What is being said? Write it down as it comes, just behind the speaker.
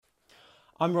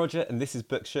I'm Roger and this is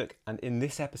Bookshook, and in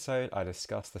this episode I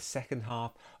discuss the second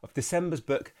half of December's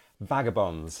book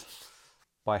Vagabonds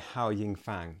by Hao Ying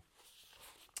Fang.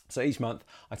 So each month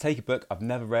I take a book I've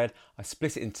never read, I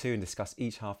split it in two and discuss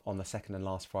each half on the second and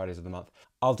last Fridays of the month.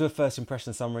 I'll do a first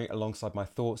impression summary alongside my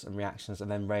thoughts and reactions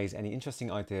and then raise any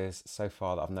interesting ideas so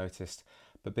far that I've noticed,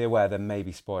 but be aware there may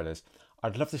be spoilers.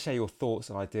 I'd love to share your thoughts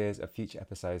and ideas of future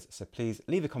episodes, so please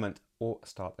leave a comment or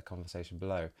start the conversation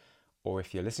below. Or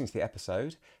if you're listening to the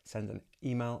episode, send an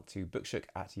email to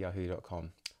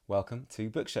bookshook@yahoo.com. Welcome to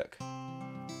Bookshook.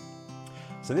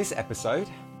 So this episode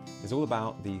is all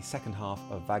about the second half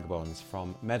of Vagabonds,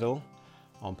 from Medal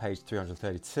on page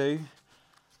 332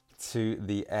 to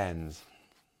the end.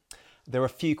 There were a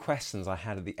few questions I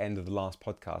had at the end of the last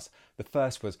podcast. The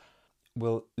first was,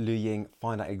 will Liu Ying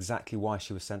find out exactly why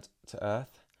she was sent to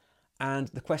Earth? And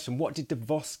the question, what did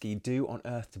Davosky do on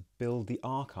Earth to build the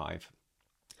archive?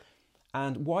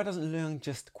 And why doesn't Liu Ying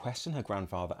just question her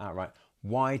grandfather outright?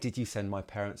 Why did you send my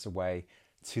parents away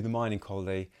to the mining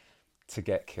colony to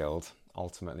get killed,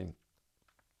 ultimately?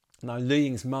 Now, Liu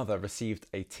Ying's mother received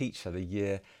a teacher the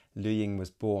year Liu Ying was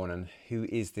born, and who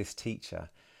is this teacher?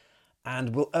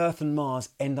 And will Earth and Mars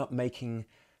end up making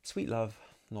sweet love,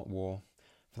 not war?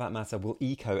 For that matter, will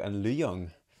Iko and Liu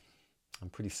Ying? I'm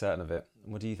pretty certain of it.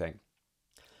 What do you think?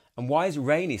 And why is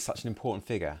Rainey such an important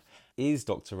figure? Is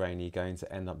Dr. Rainey going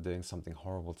to end up doing something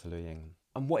horrible to Liu Ying?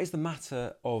 And what is the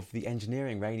matter of the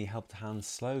engineering Rainey helped Hans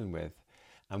Sloane with?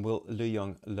 And will Liu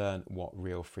Ying learn what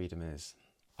real freedom is?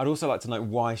 I'd also like to know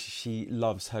why she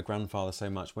loves her grandfather so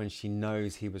much when she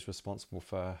knows he was responsible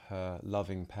for her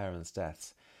loving parents'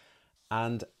 deaths.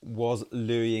 And was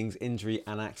Liu Ying's injury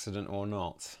an accident or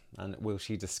not? And will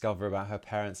she discover about her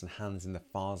parents and Hans in the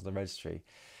files of the registry?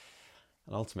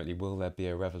 And ultimately, will there be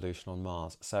a revolution on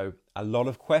Mars? So a lot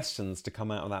of questions to come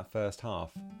out of that first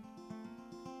half.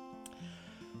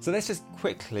 So let's just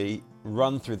quickly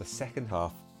run through the second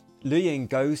half. Liu Ying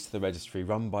goes to the registry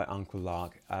run by Uncle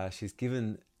Lark. She's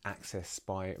given access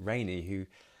by Rainey, who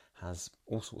has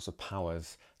all sorts of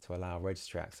powers to allow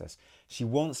registry access. She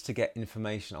wants to get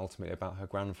information ultimately about her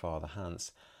grandfather,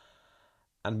 Hans,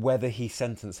 and whether he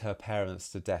sentenced her parents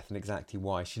to death and exactly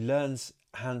why. She learns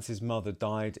Hans's mother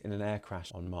died in an air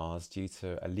crash on Mars due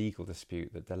to a legal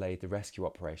dispute that delayed the rescue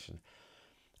operation.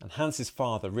 And Hans's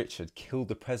father, Richard, killed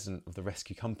the president of the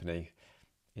rescue company.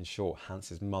 In short,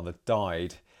 Hans's mother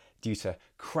died due to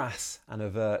crass and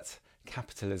overt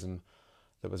capitalism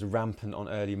that was rampant on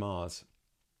early Mars.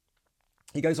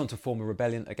 He goes on to form a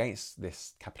rebellion against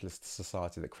this capitalist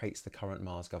society that creates the current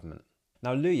Mars government.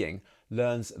 Now, Liu Ying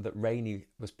learns that Rainey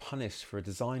was punished for a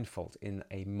design fault in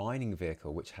a mining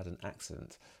vehicle which had an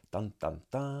accident. Dun dun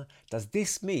dun. Does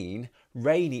this mean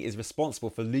Rainey is responsible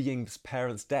for Liu Ying's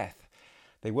parents' death?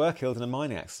 They were killed in a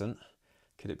mining accident.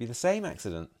 Could it be the same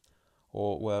accident?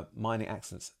 Or were mining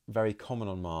accidents very common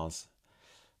on Mars?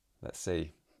 Let's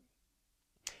see.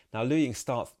 Now, Liu Ying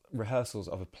starts rehearsals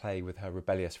of a play with her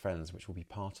rebellious friends, which will be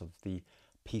part of the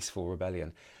peaceful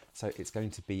rebellion. So it's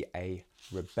going to be a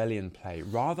rebellion play,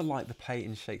 rather like the play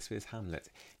in Shakespeare's Hamlet.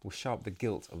 It will show up the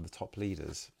guilt of the top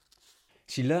leaders.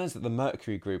 She learns that the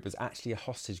Mercury group was actually a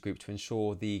hostage group to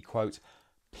ensure the, quote,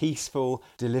 peaceful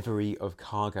delivery of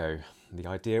cargo. The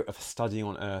idea of studying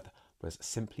on Earth was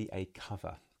simply a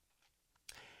cover.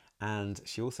 And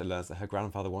she also learns that her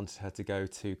grandfather wanted her to go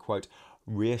to, quote,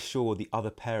 reassure the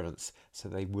other parents so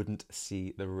they wouldn't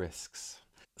see the risks.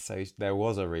 So there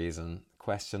was a reason.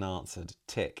 Question answered.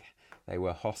 Tick. They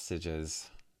were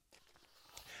hostages.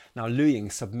 Now, Liu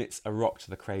Ying submits a rock to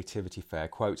the creativity fair.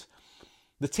 Quote,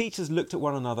 the teachers looked at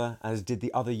one another, as did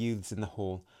the other youths in the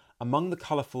hall. Among the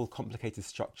colourful, complicated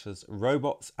structures,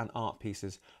 robots and art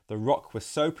pieces, the rock was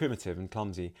so primitive and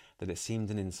clumsy that it seemed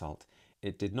an insult.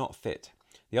 It did not fit.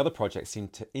 The other projects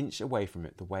seemed to inch away from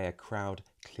it the way a crowd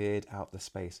cleared out the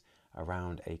space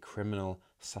around a criminal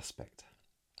suspect.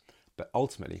 But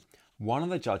ultimately, one of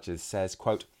the judges says,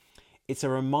 quote, it's a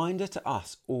reminder to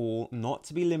us all not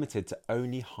to be limited to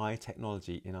only high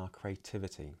technology in our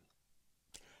creativity.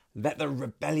 Let the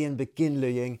rebellion begin, Liu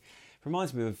Ying.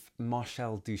 Reminds me of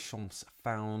Marcel Duchamp's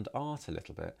found art a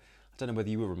little bit. I don't know whether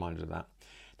you were reminded of that.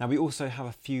 Now, we also have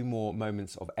a few more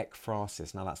moments of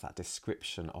ekphrasis. Now, that's that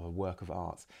description of a work of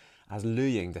art, as Liu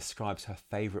Ying describes her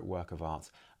favourite work of art,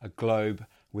 a globe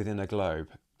within a globe.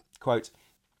 Quote,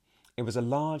 it was a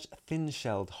large,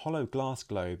 thin-shelled, hollow glass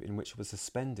globe in which was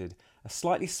suspended a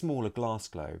slightly smaller glass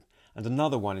globe and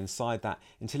another one inside that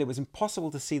until it was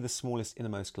impossible to see the smallest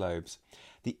innermost globes.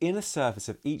 The inner surface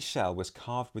of each shell was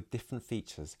carved with different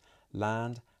features: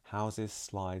 land, houses,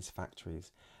 slides,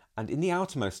 factories. And in the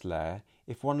outermost layer,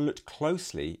 if one looked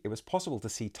closely, it was possible to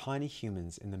see tiny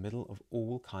humans in the middle of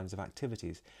all kinds of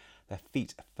activities, their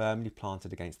feet firmly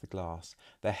planted against the glass,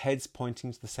 their heads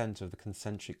pointing to the centre of the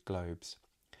concentric globes.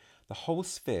 The whole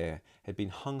sphere had been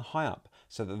hung high up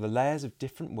so that the layers of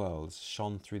different worlds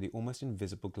shone through the almost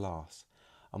invisible glass,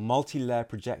 a multi-layer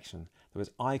projection that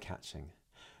was eye-catching.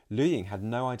 Liu Ying had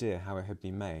no idea how it had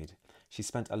been made. She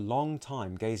spent a long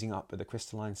time gazing up at the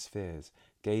crystalline spheres,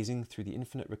 gazing through the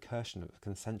infinite recursion of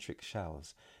concentric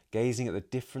shells, gazing at the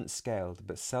different scaled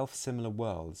but self-similar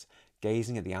worlds,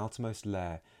 gazing at the outermost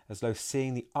layer as though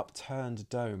seeing the upturned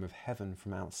dome of heaven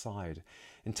from outside,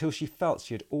 until she felt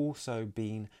she had also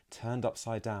been turned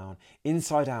upside down,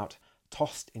 inside out,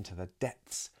 tossed into the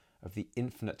depths of the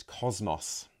infinite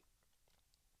cosmos.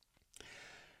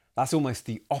 That's almost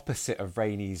the opposite of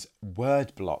Rainey's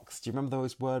word blocks. Do you remember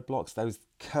those word blocks? Those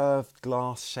curved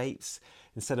glass shapes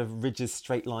instead of rigid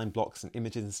straight line blocks and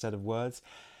images instead of words?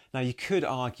 Now you could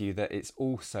argue that it's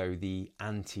also the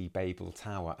anti-Babel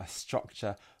Tower, a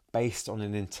structure based on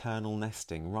an internal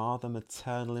nesting, rather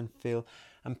maternal in feel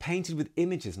and painted with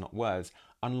images, not words,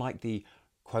 unlike the,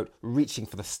 quote, reaching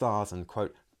for the stars and,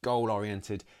 quote,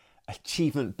 goal-oriented,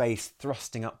 achievement-based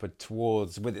thrusting upward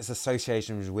towards, with its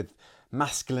associations with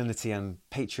masculinity and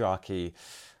patriarchy.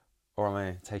 Or am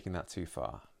I taking that too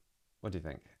far? What do you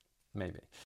think? Maybe.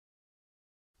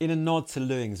 In a nod to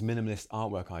Liu Ying's minimalist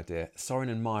artwork idea, Soren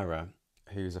and Myra,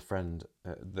 who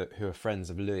are friends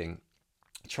of Liu Ying,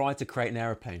 tried to create an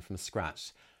aeroplane from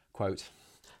scratch, quote,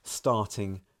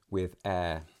 starting with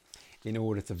air, in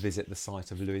order to visit the site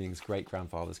of Liu Ying's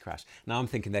great-grandfather's crash. Now I'm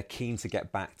thinking they're keen to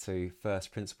get back to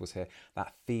first principles here.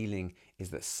 That feeling is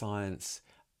that science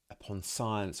upon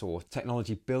science, or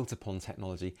technology built upon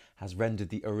technology, has rendered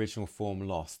the original form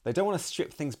lost. They don't want to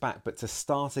strip things back, but to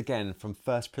start again from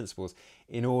first principles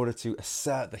in order to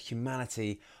assert the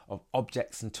humanity of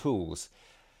objects and tools.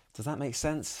 Does that make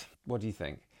sense? What do you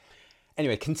think?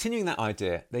 Anyway, continuing that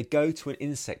idea, they go to an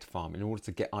insect farm in order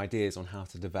to get ideas on how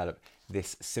to develop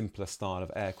this simpler style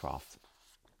of aircraft.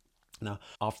 Now,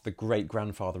 after the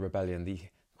great-grandfather rebellion, the,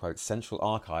 quote, central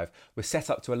archive was set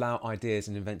up to allow ideas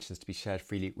and inventions to be shared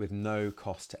freely with no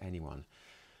cost to anyone.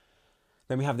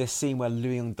 Then we have this scene where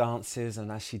Liu Ying dances,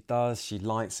 and as she does, she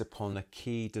lights upon a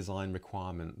key design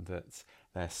requirement that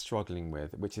they're struggling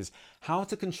with, which is how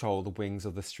to control the wings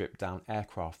of the stripped-down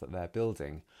aircraft that they're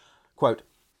building. Quote,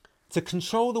 to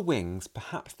control the wings,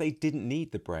 perhaps they didn't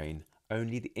need the brain,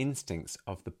 only the instincts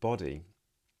of the body.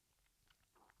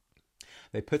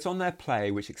 They put on their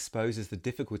play, which exposes the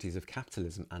difficulties of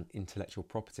capitalism and intellectual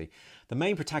property. The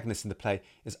main protagonist in the play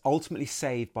is ultimately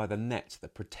saved by the net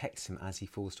that protects him as he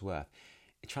falls to earth.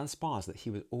 It transpires that he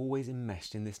was always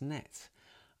enmeshed in this net.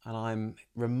 And I'm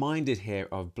reminded here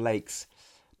of Blake's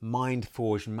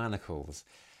Mind-Forged Manacles,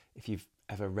 if you've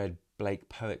ever read Blake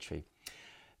poetry.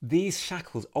 These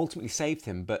shackles ultimately saved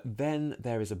him, but then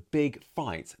there is a big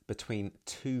fight between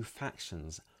two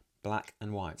factions, black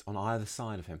and white, on either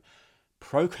side of him.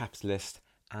 Pro-capitalist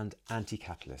and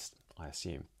anti-capitalist, I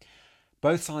assume.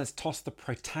 Both sides toss the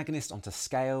protagonist onto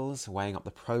scales, weighing up the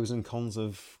pros and cons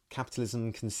of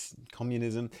capitalism,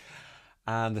 communism,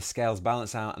 and the scales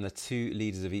balance out and the two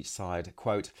leaders of each side,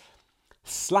 quote,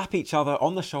 slap each other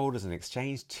on the shoulders and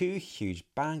exchange two huge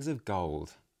bags of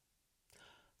gold.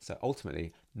 So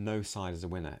ultimately, no side is a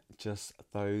winner, just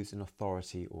those in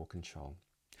authority or control.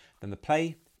 Then the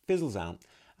play fizzles out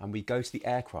and we go to the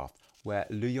aircraft where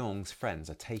Liu Ying's friends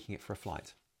are taking it for a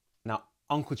flight. Now,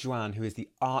 Uncle Juan, who is the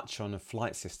archon of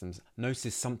flight systems,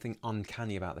 notices something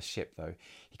uncanny about the ship though.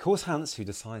 He calls Hans, who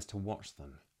decides to watch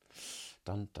them.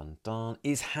 Dun dun dun.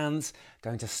 Is Hans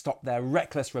going to stop their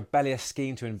reckless, rebellious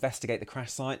scheme to investigate the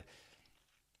crash site?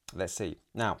 Let's see.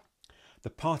 Now, the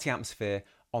party atmosphere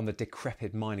on the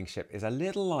decrepit mining ship is a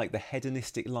little like the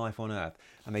hedonistic life on Earth,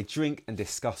 and they drink and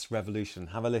discuss revolution.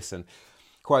 Have a listen.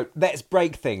 Quote, let's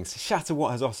break things, shatter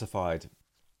what has ossified.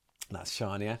 That's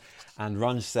Shania. And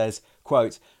Runge says,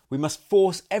 quote, we must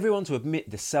force everyone to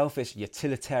admit the selfish,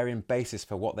 utilitarian basis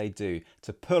for what they do,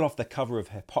 to pull off the cover of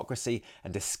hypocrisy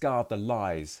and discard the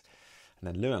lies. And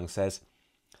then Liu Ying says,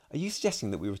 are you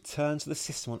suggesting that we return to the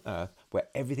system on Earth where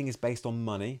everything is based on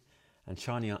money? And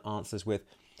Shania answers with,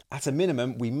 at a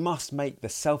minimum, we must make the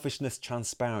selfishness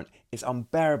transparent. It's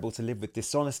unbearable to live with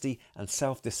dishonesty and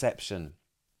self-deception.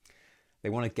 They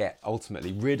want to get,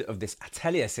 ultimately, rid of this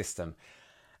atelier system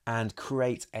and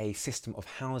create a system of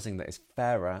housing that is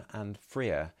fairer and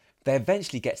freer. They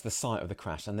eventually get to the site of the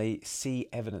crash and they see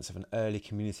evidence of an early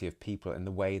community of people in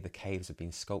the way the caves have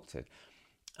been sculpted.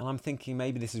 And I'm thinking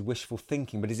maybe this is wishful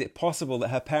thinking, but is it possible that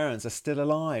her parents are still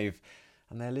alive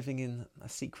and they're living in a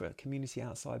secret community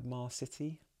outside Mars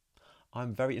City?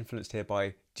 I'm very influenced here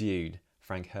by Dune,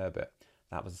 Frank Herbert.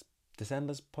 That was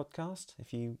December's podcast,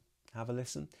 if you have a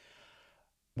listen,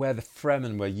 where the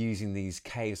Fremen were using these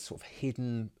caves, sort of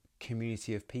hidden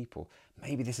community of people.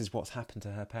 Maybe this is what's happened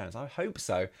to her parents. I hope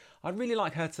so. I'd really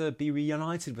like her to be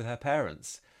reunited with her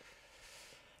parents.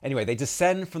 Anyway, they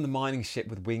descend from the mining ship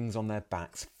with wings on their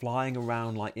backs, flying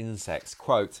around like insects.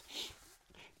 Quote,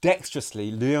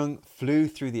 dexterously, Luyang flew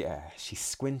through the air. She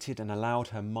squinted and allowed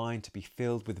her mind to be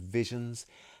filled with visions.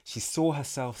 She saw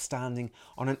herself standing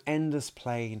on an endless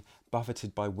plain,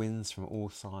 buffeted by winds from all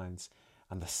sides,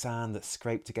 and the sand that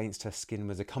scraped against her skin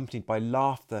was accompanied by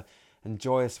laughter and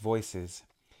joyous voices.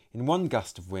 In one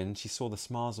gust of wind, she saw the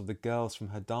smiles of the girls from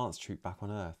her dance troupe back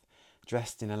on Earth,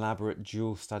 dressed in elaborate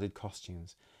jewel-studded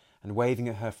costumes, and waving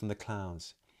at her from the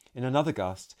clouds. In another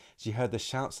gust, she heard the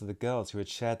shouts of the girls who had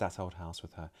shared that old house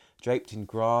with her, draped in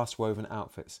grass-woven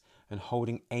outfits and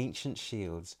holding ancient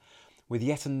shields. With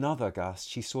yet another gust,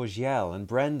 she saw Giel and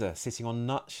Brenda sitting on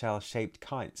nutshell-shaped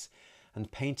kites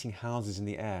and painting houses in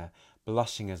the air,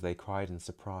 blushing as they cried in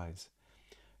surprise.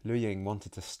 Luying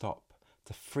wanted to stop,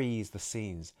 to freeze the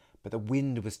scenes, but the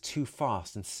wind was too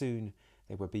fast and soon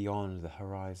they were beyond the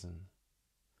horizon.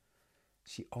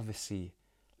 She obviously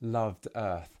loved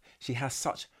Earth. She has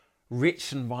such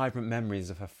rich and vibrant memories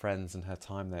of her friends and her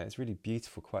time there. It's a really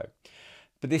beautiful quote.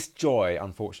 But this joy,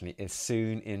 unfortunately, is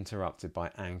soon interrupted by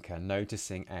Anchor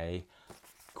noticing a,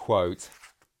 quote,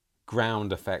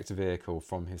 ground effect vehicle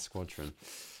from his squadron.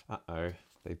 Uh-oh,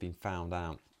 they've been found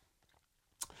out.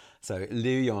 So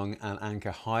Luyang and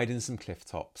Anchor hide in some cliff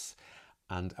tops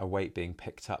and await being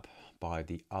picked up by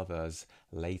the others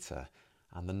later.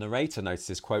 And the narrator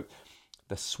notices, quote,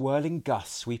 the swirling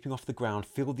gusts sweeping off the ground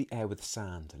filled the air with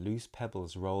sand. Loose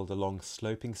pebbles rolled along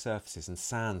sloping surfaces and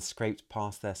sand scraped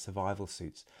past their survival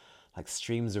suits like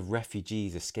streams of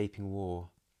refugees escaping war.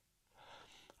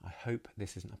 I hope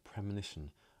this isn't a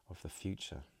premonition of the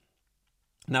future.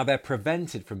 Now, they're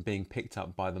prevented from being picked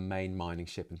up by the main mining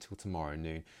ship until tomorrow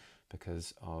noon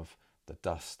because of the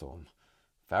dust storm.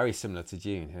 Very similar to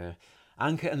Dune here.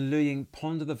 Anchor and Luyang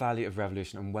ponder the value of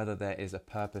revolution and whether there is a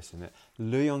purpose in it.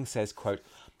 Luyang says, quote,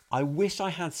 I wish I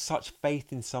had such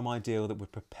faith in some ideal that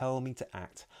would propel me to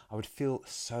act. I would feel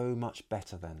so much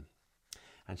better then.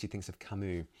 And she thinks of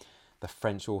Camus, the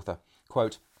French author.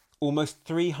 Quote, almost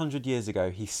 300 years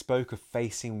ago, he spoke of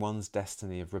facing one's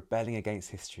destiny, of rebelling against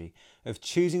history, of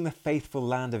choosing the faithful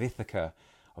land of Ithaca,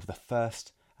 of the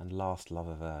first and last love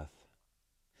of earth.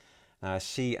 Now, as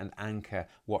she and Anchor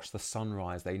watch the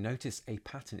sunrise, they notice a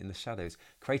pattern in the shadows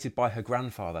created by her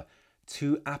grandfather.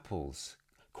 2 apples.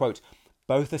 Quote,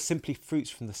 both are simply fruits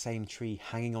from the same tree,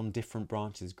 hanging on different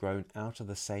branches grown out of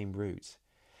the same root.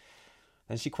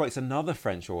 Then she quotes another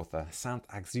French author,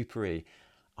 Saint-Exupéry.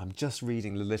 I'm just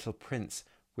reading The Little Prince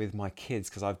with my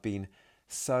kids because I've been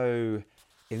so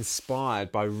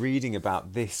inspired by reading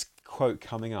about this quote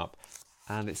coming up.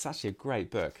 And it's actually a great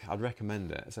book. I'd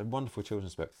recommend it. It's a wonderful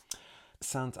children's book.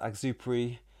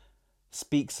 Saint-Exupéry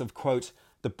speaks of, quote,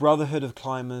 the brotherhood of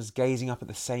climbers gazing up at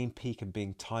the same peak and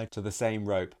being tied to the same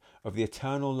rope, of the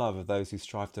eternal love of those who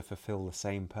strive to fulfill the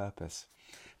same purpose.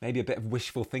 Maybe a bit of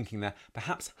wishful thinking there.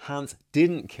 Perhaps Hans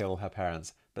didn't kill her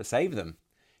parents, but saved them.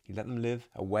 He let them live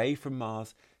away from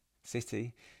Mars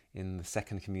City in the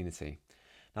second community.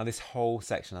 Now, this whole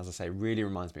section, as I say, really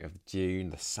reminds me of Dune,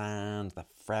 the sand, the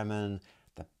Fremen,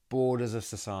 the borders of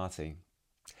society.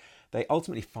 They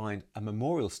ultimately find a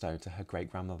memorial stone to her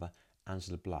great-grandmother,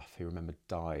 Angela Bluff, who, remember,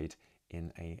 died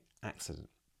in an accident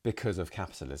because of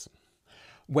capitalism.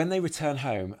 When they return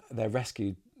home, they're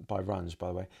rescued by Runge, by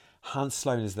the way. Hans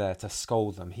Sloane is there to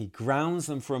scold them. He grounds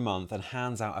them for a month and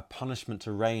hands out a punishment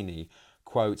to Rainey,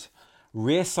 quote,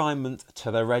 reassignment to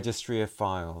the registry of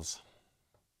files.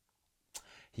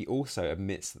 He also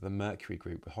admits that the Mercury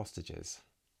group were hostages.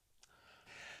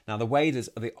 Now, the Waders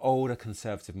are the older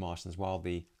conservative Martians, while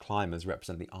the climbers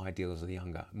represent the ideals of the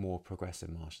younger, more progressive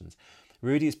Martians.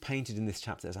 Rudy is painted in this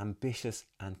chapter as ambitious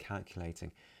and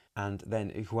calculating. And then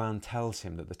Juan tells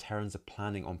him that the Terrans are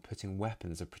planning on putting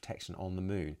weapons of protection on the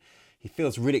moon. He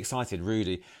feels really excited,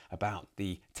 Rudy, about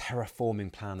the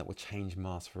terraforming plan that will change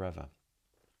Mars forever.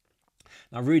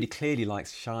 Now, Rudy clearly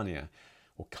likes Shania,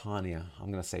 or Kania, I'm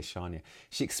going to say Shania.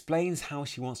 She explains how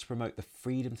she wants to promote the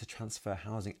freedom to transfer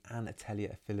housing and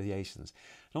atelier affiliations.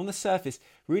 And on the surface,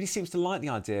 Rudy seems to like the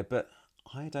idea, but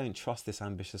I don't trust this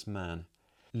ambitious man.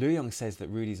 Luyang says that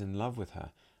Rudy's in love with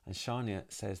her, and Shania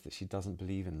says that she doesn't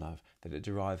believe in love, that it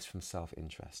derives from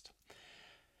self-interest.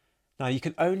 Now, you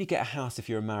can only get a house if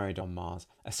you're married on Mars.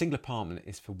 A single apartment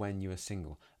is for when you are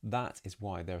single. That is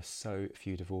why there are so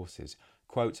few divorces.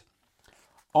 Quote,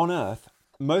 on Earth,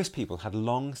 Most people had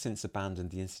long since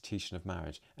abandoned the institution of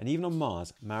marriage, and even on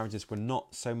Mars, marriages were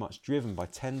not so much driven by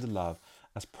tender love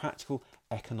as practical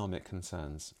economic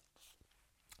concerns.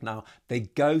 Now, they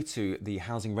go to the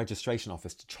housing registration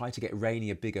office to try to get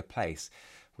Rainey a bigger place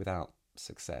without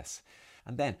success.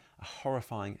 And then a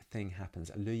horrifying thing happens.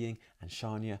 Liu Ying and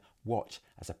Shania watch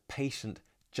as a patient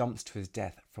jumps to his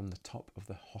death from the top of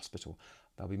the hospital.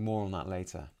 There'll be more on that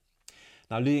later.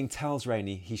 Now, Liu Ying tells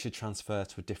Rainey he should transfer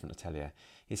to a different atelier.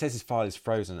 He says his file is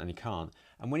frozen and he can't.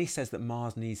 And when he says that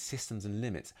Mars needs systems and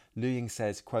limits, Liu Ying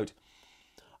says, quote,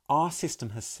 "Our system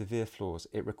has severe flaws.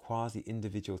 It requires the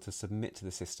individual to submit to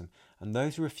the system, and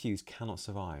those who refuse cannot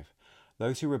survive.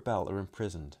 Those who rebel are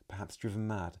imprisoned, perhaps driven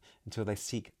mad, until they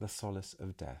seek the solace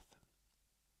of death."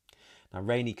 Now,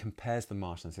 Rainey compares the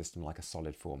Martian system like a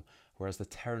solid form, whereas the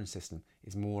Terran system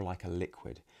is more like a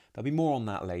liquid. There'll be more on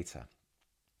that later.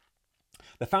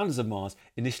 The founders of Mars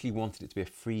initially wanted it to be a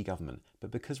free government,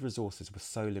 but because resources were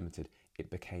so limited,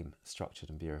 it became structured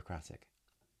and bureaucratic.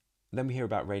 Then we hear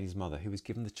about Rainey's mother, who was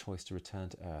given the choice to return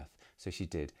to Earth, so she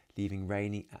did, leaving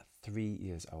Rainey at 3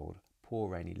 years old. Poor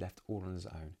Rainey, left all on his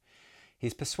own.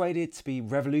 He's persuaded to be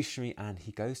revolutionary and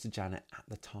he goes to Janet at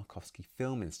the Tarkovsky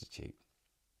Film Institute.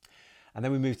 And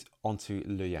then we moved on to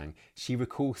Liu Yang. She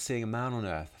recalls seeing a man on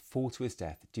Earth fall to his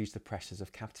death due to the pressures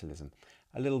of capitalism.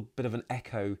 A little bit of an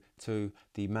echo to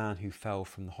the man who fell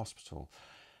from the hospital.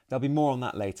 There'll be more on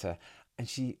that later. And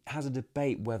she has a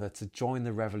debate whether to join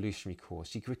the revolutionary cause.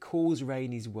 She recalls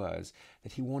Rainey's words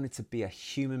that he wanted to be a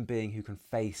human being who can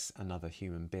face another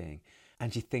human being.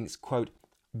 And she thinks, quote,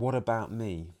 "What about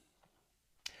me?"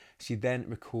 She then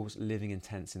recalls living in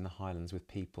tents in the Highlands with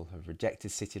people who have rejected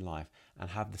city life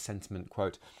and have the sentiment,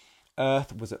 quote,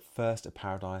 "Earth was at first a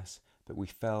paradise, but we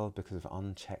fell because of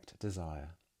unchecked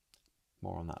desire."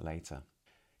 More on that later.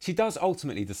 She does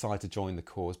ultimately decide to join the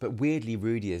cause, but weirdly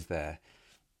Rudy is there.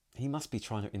 He must be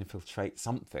trying to infiltrate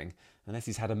something, unless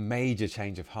he's had a major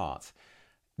change of heart.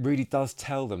 Rudy does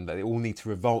tell them that they all need to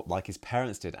revolt like his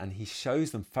parents did, and he shows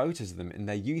them photos of them in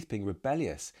their youth being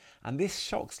rebellious. And this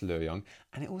shocks Liu Yang,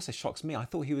 and it also shocks me. I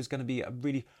thought he was going to be a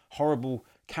really horrible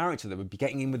character that would be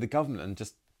getting in with the government and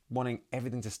just wanting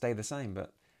everything to stay the same,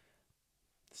 but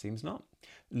seems not.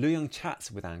 Liu Yang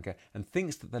chats with Anka and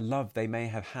thinks that the love they may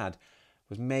have had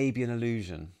was maybe an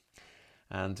illusion.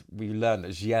 And we learn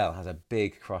that Jiel has a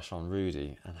big crush on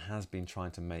Rudy and has been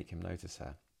trying to make him notice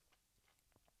her.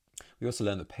 We also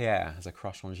learn that Pierre has a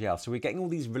crush on Jiel. So we're getting all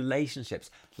these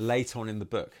relationships later on in the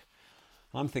book.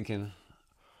 I'm thinking,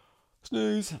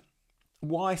 snooze,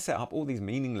 why set up all these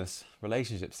meaningless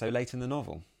relationships so late in the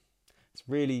novel? It's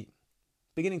really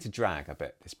beginning to drag a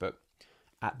bit, this book,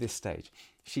 at this stage.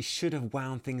 She should have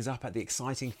wound things up at the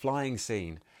exciting flying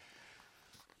scene.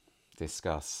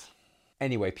 Discuss.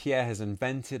 Anyway, Pierre has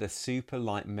invented a super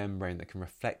light membrane that can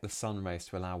reflect the sun rays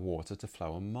to allow water to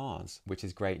flow on Mars, which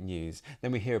is great news.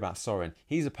 Then we hear about Soren.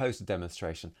 He's opposed to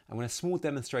demonstration, and when a small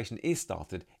demonstration is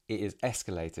started, it is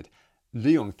escalated.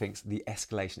 Liu Yang thinks the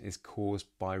escalation is caused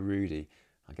by Rudy.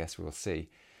 I guess we'll see.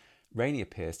 Rainey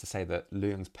appears to say that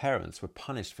Liu Yang's parents were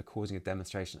punished for causing a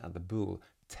demonstration at the Boule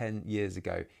 10 years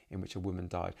ago in which a woman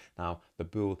died. Now, the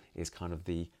Boule is kind of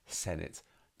the Senate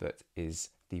that is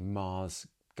the Mars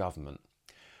government.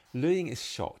 Liu Ying is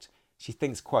shocked. She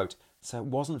thinks, quote, "So it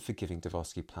wasn't for giving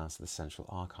Davosky plans to the Central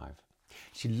Archive."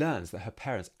 She learns that her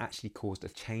parents actually caused a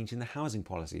change in the housing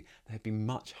policy that had been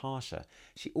much harsher.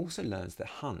 She also learns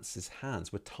that Hans's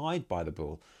hands were tied by the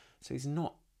Boule, so he's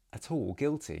not at all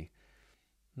guilty.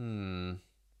 I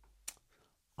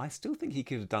still think he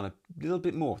could have done a little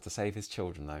bit more to save his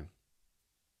children, though.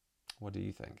 What do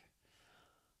you think?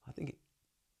 I think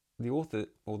the author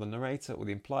or the narrator or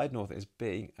the implied author is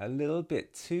being a little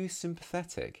bit too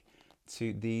sympathetic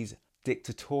to these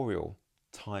dictatorial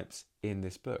types in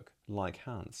this book, like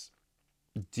Hans.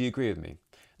 Do you agree with me?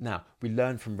 Now, we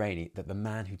learn from Rainey that the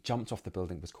man who jumped off the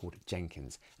building was called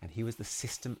Jenkins, and he was the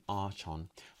system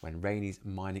archon when Rainey's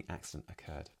mining accident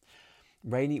occurred.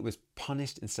 Rainey was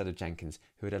punished instead of Jenkins,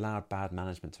 who had allowed bad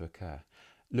management to occur.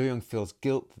 Liu Yang feels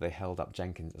guilt that they held up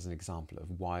Jenkins as an example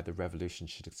of why the revolution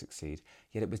should succeed,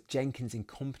 yet it was Jenkins'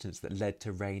 incompetence that led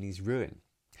to Rainey's ruin.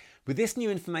 With this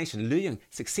new information, Liu Yang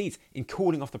succeeds in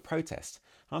calling off the protest.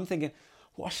 I'm thinking,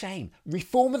 what a shame.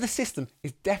 Reform of the system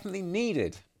is definitely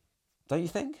needed. Don't you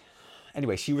think?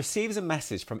 Anyway, she receives a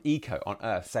message from Eco on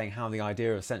Earth saying how the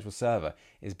idea of a central server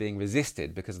is being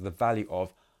resisted because of the value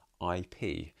of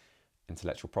IP,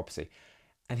 intellectual property.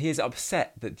 And he is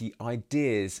upset that the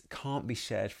ideas can't be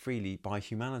shared freely by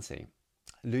humanity.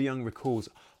 Liu Yang recalls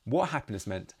what happiness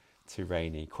meant to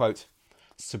Rainey. Quote,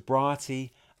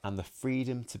 "Sobriety and the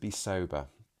freedom to be sober."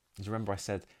 Do you remember I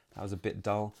said that was a bit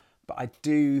dull? but I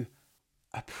do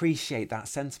appreciate that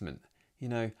sentiment. You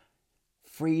know,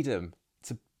 freedom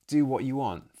to do what you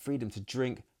want, freedom to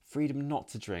drink, freedom not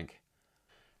to drink.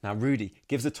 Now, Rudy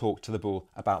gives a talk to the Bull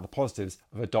about the positives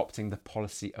of adopting the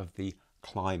policy of the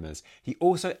climbers. He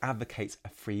also advocates a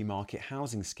free market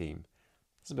housing scheme.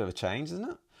 That's a bit of a change, isn't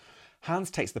it?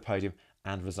 Hans takes the podium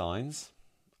and resigns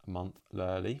a month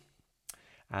early.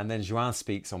 And then Joanne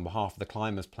speaks on behalf of the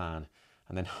climbers' plan.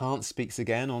 And then Hans speaks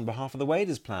again on behalf of the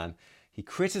waders' plan. He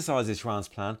criticises Joanne's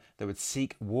plan that would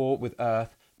seek war with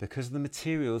Earth because of the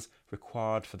materials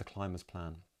required for the climbers'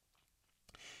 plan.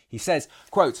 He says,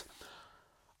 quote,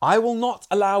 "I will not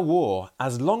allow war.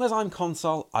 As long as I'm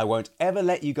consul, I won't ever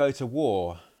let you go to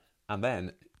war." And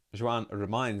then Joanne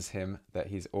reminds him that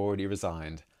he's already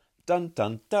resigned. Dun,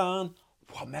 dun, dun.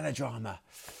 What melodrama.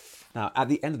 Now, at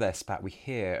the end of their spat, we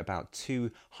hear about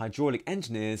 2 hydraulic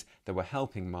engineers that were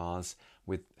helping Mars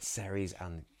with Ceres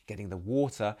and getting the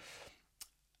water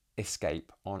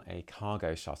escape on a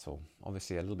cargo shuttle.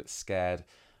 Obviously a little bit scared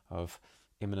of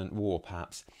imminent war,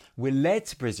 perhaps. We're led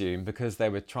to presume because they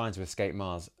were trying to escape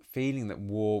Mars, feeling that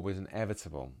war was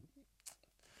inevitable,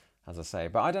 as I say.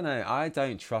 But I don't know, I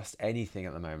don't trust anything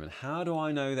at the moment. How do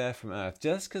I know they're from Earth?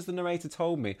 Just because the narrator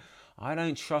told me. I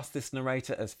don't trust this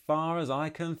narrator as far as I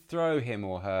can throw him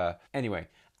or her. Anyway,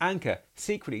 Anchor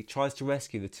secretly tries to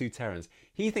rescue the 2 Terrans.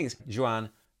 He thinks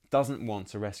Joanne doesn't want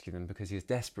to rescue them because he is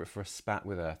desperate for a spat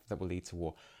with Earth that will lead to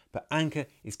war. But Anchor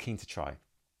is keen to try.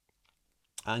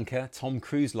 Anchor, Tom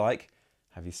Cruise-like,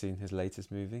 have you seen his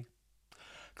latest movie?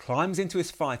 Climbs into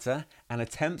his fighter and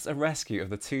attempts a rescue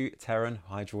of the 2 Terran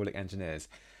hydraulic engineers.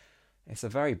 It's a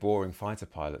very boring fighter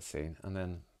pilot scene, and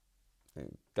then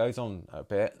it goes on a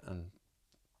bit, and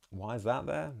why is that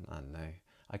there? I don't know.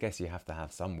 I guess you have to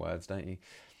have some words, don't you?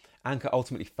 Anchor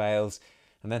ultimately fails,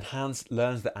 and then Hans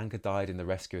learns that Anchor died in the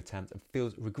rescue attempt and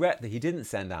feels regret that he didn't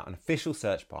send out an official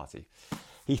search party.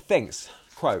 He thinks,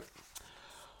 quote,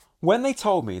 "When they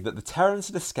told me that the Terrans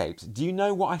had escaped, do you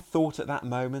know what I thought at that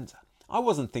moment? I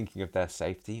wasn't thinking of their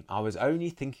safety. I was only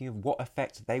thinking of what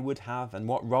effect they would have and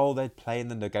what role they'd play in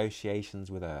the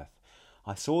negotiations with Earth.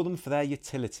 I saw them for their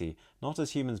utility, not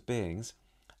as human beings.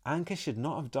 Anchor should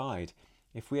not have died.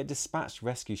 If we had dispatched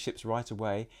rescue ships right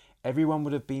away, everyone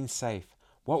would have been safe.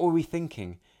 What were we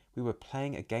thinking? We were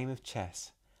playing a game of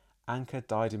chess. Anchor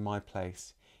died in my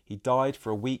place. He died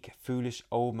for a weak, foolish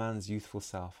old man's youthful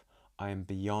self. I am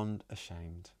beyond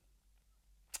ashamed."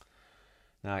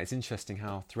 Now, it's interesting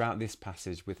how throughout this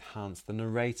passage with Hans, the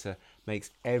narrator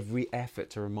makes every effort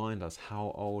to remind us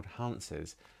how old Hans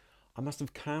is. I must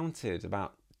have counted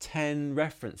about 10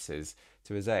 references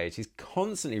to his age. He's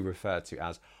constantly referred to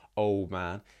as old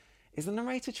man. Is the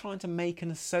narrator trying to make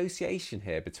an association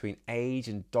here between age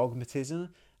and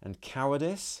dogmatism and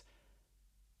cowardice?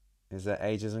 Is there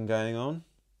ageism going on?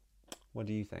 What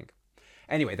do you think?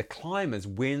 Anyway, the climbers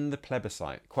win the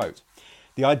plebiscite. Quote,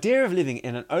 "The idea of living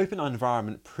in an open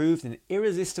environment proved an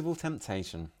irresistible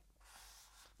temptation."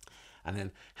 And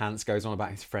then Hans goes on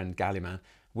about his friend Galliman.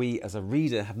 We, as a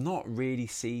reader, have not really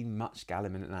seen much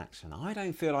Galliman in action. I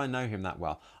don't feel I know him that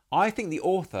well. I think the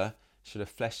author should have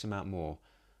fleshed him out more.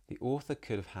 The author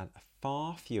could have had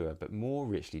far fewer but more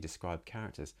richly described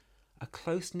characters. A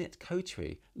close-knit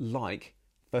coterie, like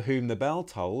For Whom the Bell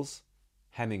Tolls,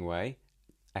 Hemingway,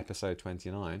 episode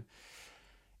 29.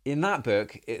 In that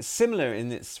book, it's similar in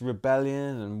its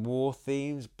rebellion and war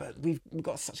themes, but we've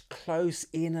got such close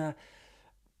inner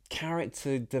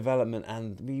character development,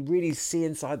 and we really see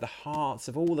inside the hearts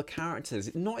of all the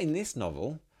characters. Not in this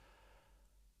novel.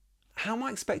 How am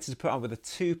I expected to put up with a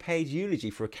 2-page eulogy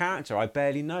for a character I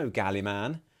barely know,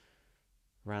 Galliman?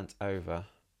 Rant over.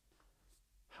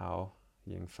 How,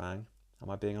 Ying-Fang? Am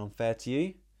I being unfair to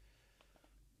you?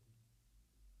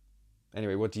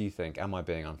 Anyway, what do you think? Am I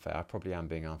being unfair? I probably am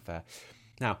being unfair.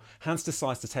 Now, Hans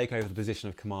decides to take over the position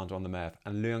of commander on the Maerth,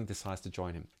 and Luang decides to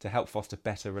join him to help foster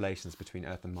better relations between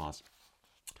Earth and Mars.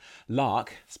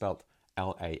 Lark, spelt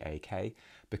L-A-A-K,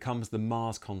 becomes the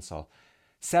Mars consul.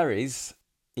 Ceres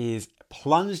is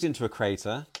plunged into a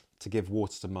crater to give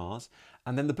water to Mars,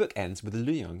 and then the book ends with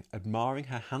Luang admiring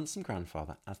her handsome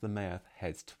grandfather as the Maerth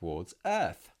heads towards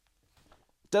Earth.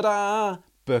 Ta-da!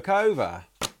 Book over.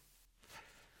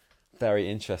 Very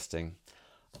interesting.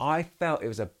 I felt it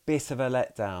was a bit of a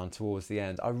letdown towards the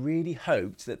end. I really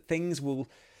hoped that things will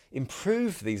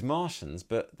improve for these Martians,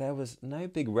 but there was no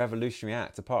big revolutionary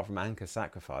act apart from Anchor's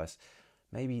sacrifice.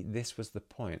 Maybe this was the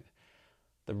point.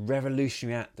 The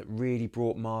revolutionary act that really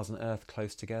brought Mars and Earth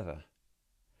close together.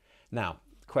 Now,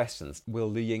 questions.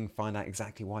 Will Liu Ying find out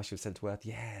exactly why she was sent to Earth?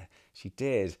 Yeah, she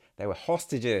did. They were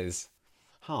hostages.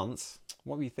 Hans,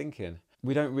 what were you thinking?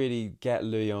 We don't really get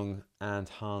Lu Yong and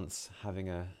Hans having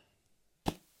a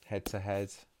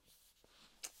head-to-head.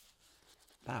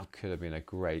 That could have been a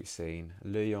great scene.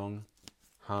 Lu Yong,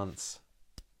 Hans.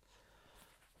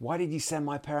 Why did you send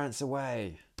my parents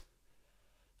away?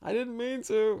 I didn't mean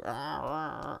to.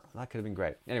 That could have been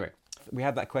great. Anyway, we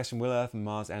had that question, will Earth and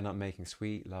Mars end up making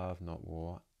sweet love, not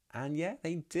war? And yeah,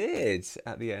 they did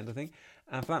at the end, I think.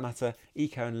 And for that matter,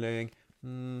 Eco and Luying,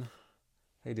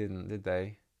 they didn't, did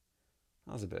they?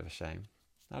 That was a bit of a shame.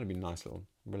 That would have been a nice little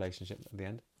relationship at the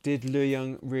end. Did Lu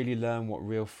Yong really learn what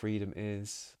real freedom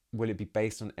is? Will it be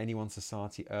based on anyone's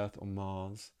society, Earth or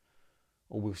Mars?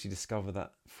 Or will she discover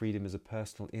that freedom is a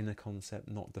personal inner concept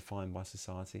not defined by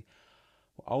society?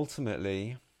 Well,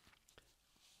 ultimately,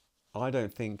 I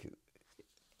don't think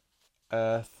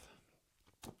Earth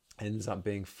ends up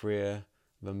being freer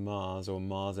than Mars, or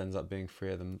Mars ends up being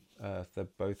freer than Earth.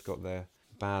 They've both got their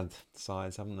bad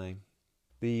sides, haven't they?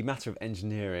 The matter of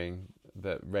engineering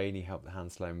that Rainey helped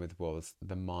Hans Sloane with was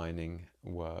the mining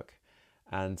work.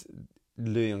 And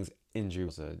Lu Yong's injury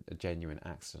was a genuine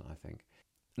accident, I think.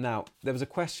 Now, there was a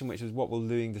question which was, what will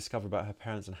Lu Ying discover about her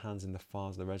parents and Hans in the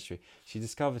files of the registry? She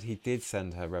discovered he did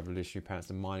send her revolutionary parents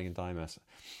to mining in Dymas,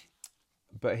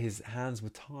 but his hands were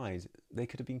tied. They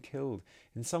could have been killed.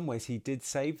 In some ways, he did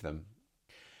save them.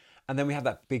 And then we have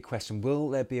that big question, will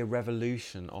there be a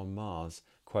revolution on Mars?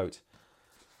 Quote,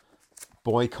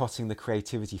 boycotting the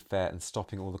creativity fair and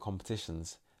stopping all the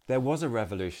competitions. There was a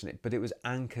revolution, but it was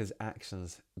Anker's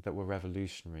actions that were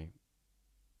revolutionary.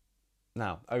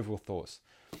 Now, overall thoughts.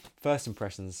 First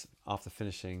impressions after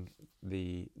finishing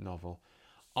the novel.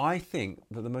 I think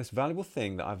that the most valuable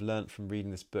thing that I've learnt from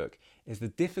reading this book is the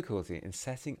difficulty in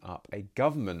setting up a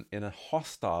government in a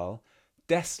hostile,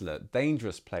 desolate,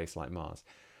 dangerous place like Mars.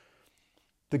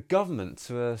 The government,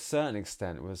 to a certain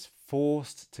extent, was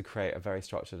forced to create a very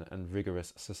structured and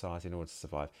rigorous society in order to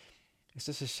survive. It's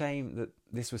just a shame that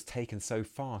this was taken so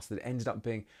fast that it ended up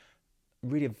being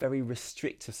really a very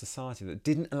restrictive society that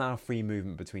didn't allow free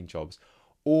movement between jobs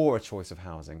or a choice of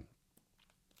housing.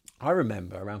 I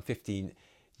remember around 15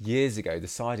 years ago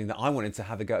deciding that I wanted to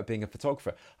have a go at being a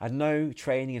photographer. I had no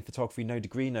training in photography, no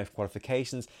degree, no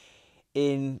qualifications.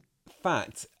 In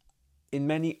fact, in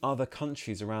many other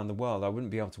countries around the world, I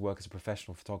wouldn't be able to work as a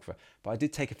professional photographer. But I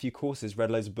did take a few courses,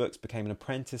 read loads of books, became an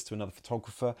apprentice to another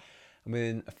photographer. And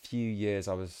within a few years,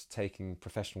 I was taking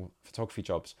professional photography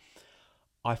jobs.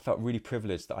 I felt really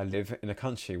privileged that I live in a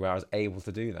country where I was able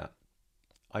to do that.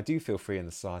 I do feel free in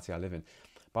the society I live in.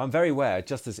 But I'm very aware,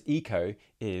 just as Eco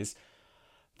is,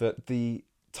 that the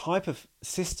type of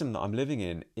system that I'm living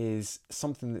in is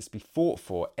something that's to be fought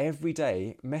for every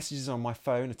day. Messages on my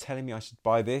phone are telling me I should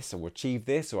buy this or achieve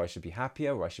this, or I should be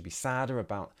happier, or I should be sadder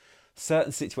about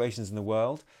certain situations in the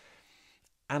world.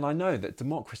 And I know that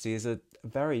democracy is a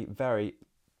very, very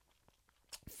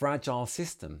fragile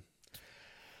system.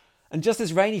 And just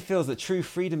as Rainey feels that true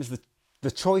freedom is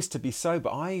the choice to be sober,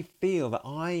 I feel that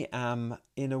I am,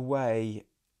 in a way,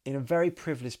 in a very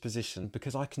privileged position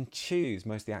because I can choose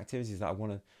most of the activities that I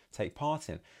want to take part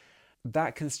in.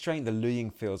 That constraint that Lu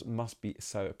Ying feels must be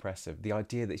so oppressive. The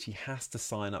idea that she has to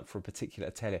sign up for a particular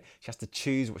atelier, she has to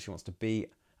choose what she wants to be,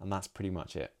 and that's pretty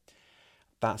much it.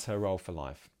 That's her role for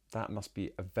life. That must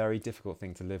be a very difficult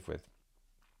thing to live with.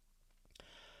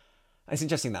 It's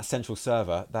interesting, that central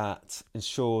server that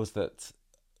ensures that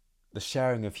the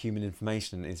sharing of human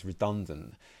information is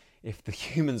redundant. If the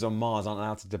humans on Mars aren't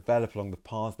allowed to develop along the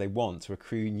paths they want to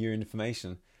accrue new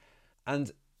information.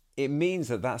 And it means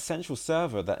that that central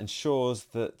server that ensures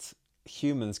that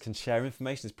humans can share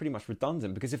information is pretty much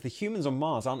redundant, because if the humans on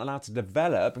Mars aren't allowed to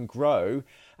develop and grow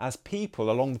as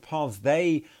people along the paths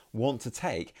they want to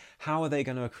take, how are they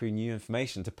going to accrue new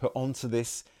information to put onto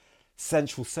this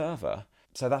central server?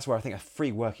 So that's where I think a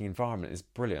free working environment is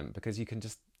brilliant, because you can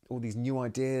just, all these new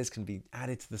ideas can be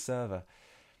added to the server.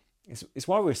 It's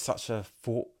why we're in such a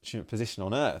fortunate position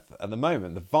on Earth. At the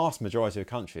moment, the vast majority of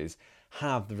countries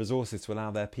have the resources to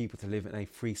allow their people to live in a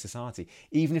free society,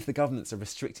 even if the governments are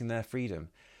restricting their freedom.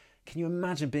 Can you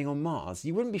imagine being on Mars?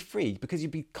 You wouldn't be free, because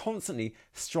you'd be constantly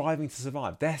striving to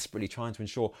survive, desperately trying to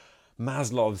ensure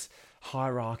Maslow's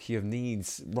hierarchy of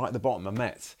needs right at the bottom are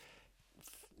met.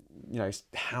 You know,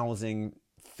 housing,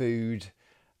 food,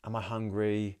 am I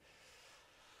hungry?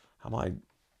 Am I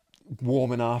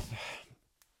warm enough?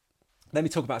 Let me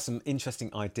talk about some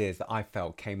interesting ideas that I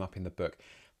felt came up in the book.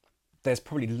 There's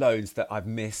probably loads that I've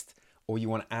missed or you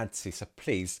want to add to, so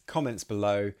please, comments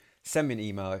below, send me an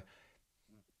email,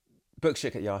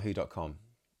 bookshik@yahoo.com.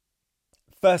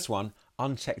 First one,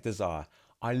 unchecked desire.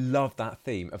 I love that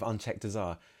theme of unchecked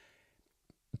desire.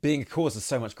 Being a cause of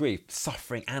so much grief,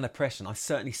 suffering and oppression. I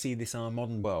certainly see this in our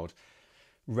modern world.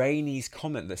 Rainey's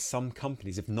comment that some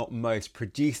companies, if not most,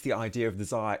 produce the idea of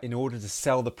desire in order to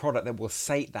sell the product that will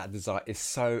sate that desire is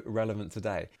so relevant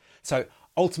today. So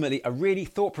ultimately, a really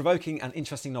thought-provoking and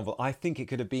interesting novel. I think it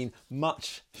could have been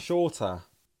much shorter.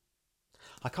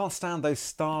 I can't stand those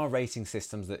star rating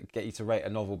systems that get you to rate a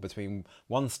novel between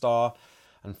 1 star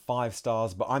and 5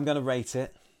 stars, but I'm going to rate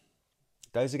it.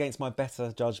 Goes against my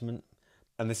better judgment,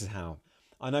 and this is how.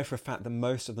 I know for a fact that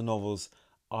most of the novels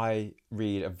I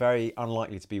read are very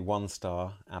unlikely to be 1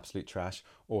 star, absolute trash,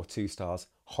 or 2 stars,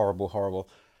 horrible, horrible.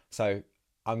 So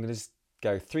I'm going to just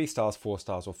go 3 stars, 4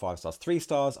 stars, or 5 stars. 3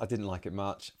 stars, I didn't like it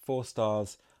much. 4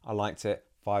 stars, I liked it.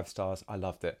 5 stars, I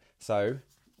loved it. So,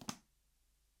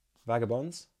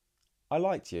 Vagabonds, I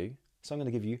liked you, so I'm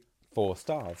going to give you 4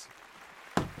 stars.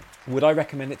 Would I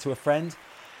recommend it to a friend?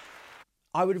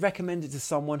 I would recommend it to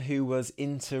someone who was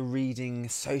into reading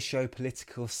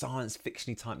socio-political, science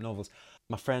fiction-y type novels.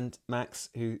 My friend Max,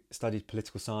 who studied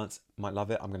political science, might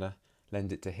love it. I'm going to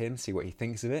lend it to him, see what he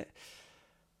thinks of it.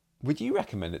 Would you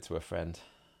recommend it to a friend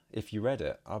if you read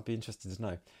it? I'd be interested to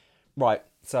know. Right,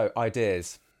 so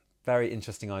ideas. Very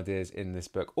interesting ideas in this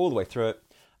book. All the way through it,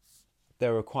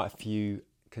 there were quite a few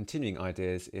continuing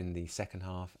ideas in the second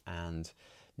half and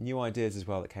new ideas as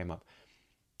well that came up.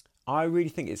 I really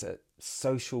think it's a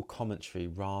social commentary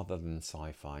rather than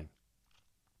sci-fi.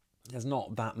 There's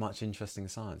not that much interesting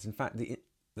science. In fact, the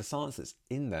science that's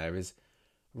in there is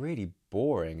really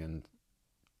boring and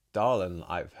dull, and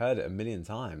I've heard it a million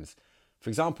times. For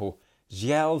example,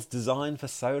 Giel's design for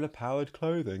solar-powered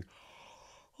clothing.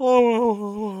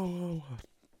 Am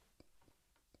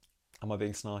I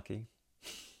being snarky?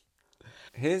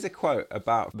 Here's a quote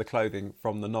about the clothing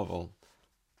from the novel.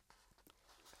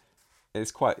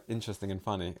 It's quite interesting and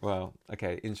funny. Well,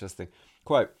 okay, interesting.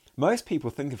 Quote, most people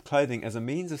think of clothing as a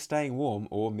means of staying warm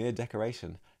or mere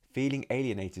decoration, feeling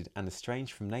alienated and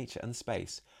estranged from nature and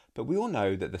space. But we all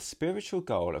know that the spiritual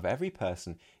goal of every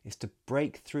person is to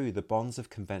break through the bonds of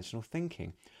conventional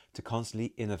thinking, to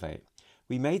constantly innovate.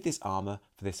 We made this armour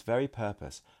for this very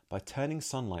purpose. By turning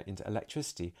sunlight into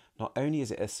electricity, not only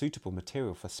is it a suitable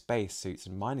material for space suits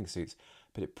and mining suits,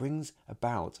 but it brings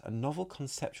about a novel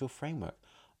conceptual framework.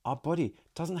 Our body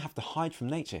doesn't have to hide from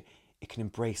nature. It can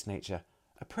embrace nature,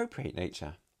 appropriate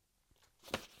nature.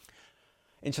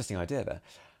 Interesting idea there.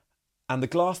 And the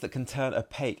glass that can turn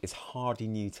opaque is hardly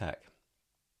new tech.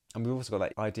 And we've also got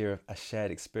that idea of a shared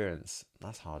experience.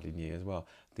 That's hardly new as well.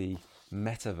 The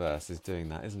metaverse is doing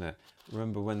that, isn't it?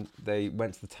 Remember when they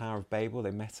went to the Tower of Babel,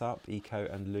 they met up, Eco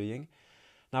and Liu Ying.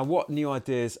 Now, what new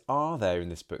ideas are there in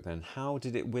this book then? How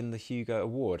did it win the Hugo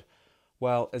Award?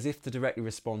 Well, as if to directly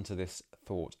respond to this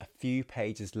thought, a few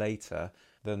pages later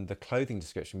than the clothing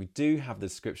description, we do have the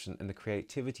description in the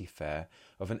Creativity Fair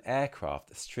of an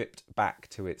aircraft stripped back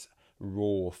to its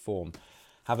raw form.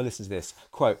 Have a listen to this.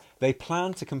 Quote, they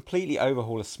plan to completely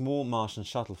overhaul a small Martian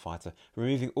shuttle fighter,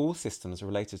 removing all systems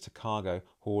related to cargo,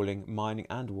 hauling, mining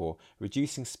and war,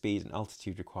 reducing speed and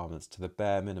altitude requirements to the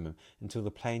bare minimum until the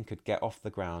plane could get off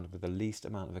the ground with the least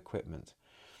amount of equipment.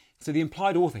 So the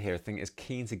implied author here, I think, is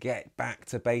keen to get back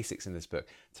to basics in this book,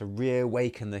 to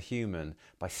reawaken the human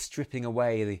by stripping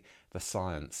away the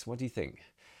science. What do you think?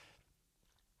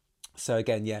 So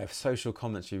again, yeah, social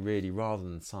commentary really, rather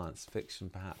than science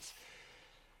fiction, perhaps.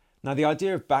 Now, the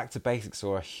idea of back to basics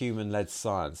or a human-led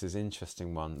science is an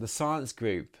interesting one. The science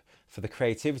group for the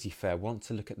Creativity Fair want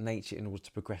to look at nature in order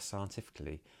to progress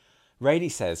scientifically. Rainey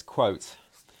says, quote,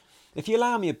 if you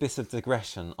allow me a bit of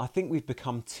digression, I think we've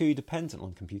become too dependent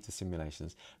on computer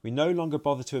simulations. We no longer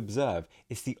bother to observe.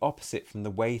 It's the opposite from the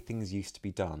way things used to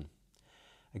be done.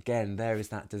 Again, there is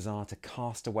that desire to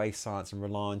cast away science and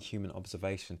rely on human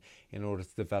observation in order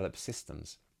to develop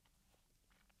systems.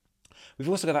 We've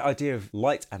also got that idea of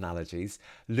light analogies.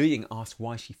 Liu Ying asks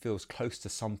why she feels close to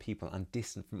some people and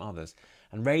distant from others.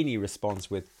 And Rainey responds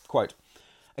with, quote,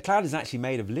 a cloud is actually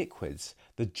made of liquids.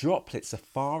 The droplets are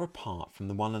far apart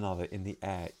from one another in the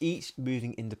air, each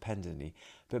moving independently.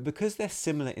 But because they're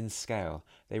similar in scale,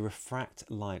 they refract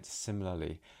light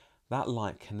similarly. That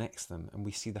light connects them, and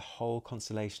we see the whole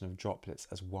constellation of droplets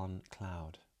as one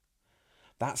cloud.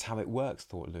 That's how it works,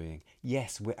 thought Liu Ying.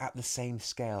 Yes, we're at the same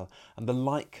scale, and the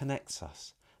light connects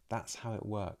us. That's how it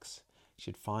works. She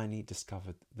had finally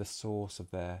discovered the source of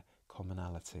their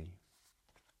commonality.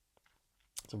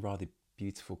 It's a rather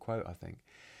beautiful quote, I think.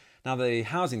 Now, the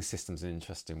housing system's an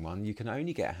interesting one. You can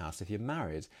only get a house if you're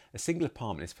married. A single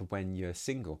apartment is for when you're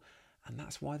single, and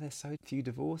that's why there's so few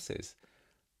divorces.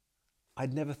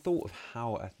 I'd never thought of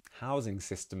how a housing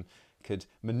system could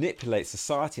manipulate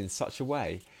society in such a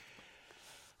way.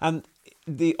 And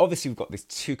obviously we've got these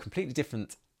two completely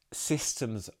different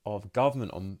systems of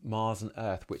government on Mars and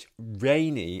Earth, which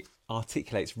Rainey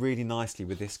articulates really nicely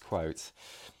with this quote.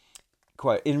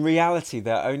 Quote, "In reality,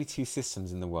 there are only two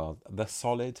systems in the world, the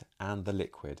solid and the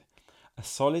liquid. A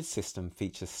solid system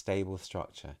features stable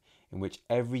structure, in which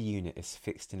every unit is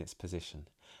fixed in its position.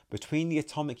 Between the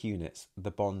atomic units,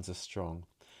 the bonds are strong.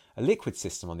 A liquid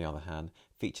system, on the other hand,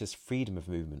 features freedom of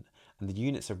movement, and the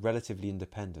units are relatively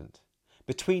independent.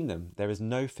 Between them, there is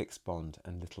no fixed bond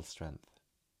and little strength."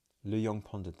 Lu Yong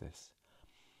pondered this.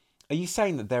 "Are you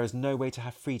saying that there is no way to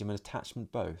have freedom and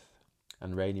attachment both?"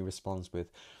 And Rainey responds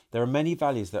with, "There are many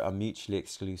values that are mutually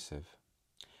exclusive."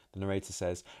 The narrator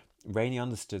says, Rainey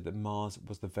understood that Mars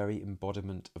was the very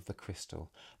embodiment of the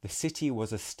crystal. The city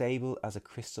was as stable as a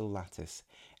crystal lattice.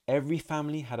 Every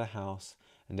family had a house,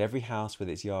 and every house with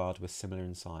its yard was similar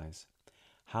in size.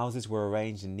 Houses were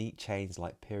arranged in neat chains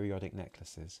like periodic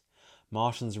necklaces.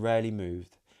 Martians rarely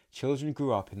moved. Children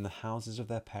grew up in the houses of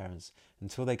their parents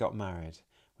until they got married,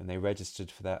 when they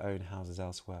registered for their own houses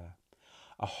elsewhere.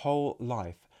 A whole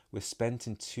life was spent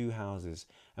in two houses,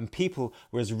 and people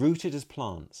were as rooted as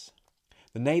plants.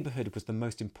 The neighbourhood was the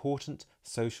most important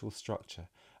social structure,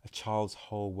 a child's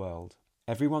whole world.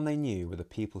 Everyone they knew were the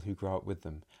people who grew up with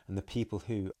them, and the people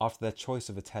who, after their choice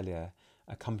of atelier,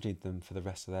 accompanied them for the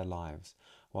rest of their lives.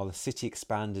 While the city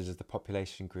expanded as the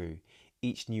population grew,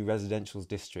 each new residential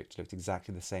district looked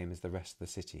exactly the same as the rest of the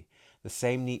city. The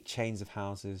same neat chains of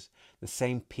houses, the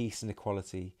same peace and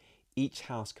equality. Each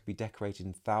house could be decorated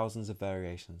in thousands of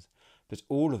variations, but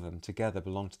all of them together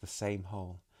belonged to the same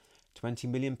whole. 20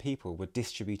 million people were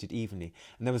distributed evenly,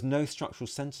 and there was no structural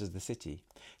centres of the city.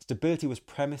 Stability was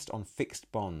premised on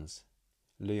fixed bonds.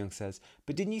 Lu Yong says,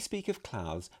 "But didn't you speak of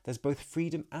clouds? There's both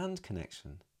freedom and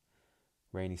connection."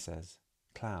 Rainey says,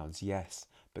 "Clouds, yes,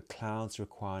 but clouds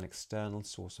require an external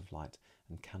source of light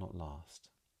and cannot last."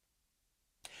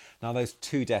 Now those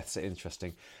two deaths are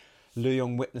interesting. Lu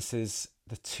Yong witnesses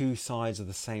the two sides of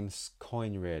the same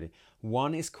coin, really.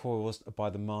 One is caused by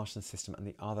the Martian system and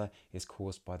the other is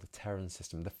caused by the Terran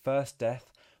system. The first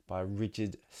death by a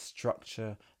rigid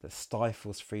structure that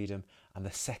stifles freedom, and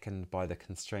the second by the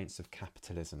constraints of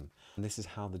capitalism. And this is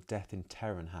how the death in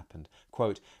Terran happened.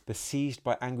 Quote, "Besieged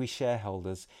by angry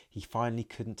shareholders, he finally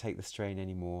couldn't take the strain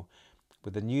anymore.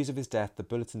 With the news of his death, the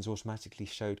bulletins automatically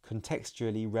showed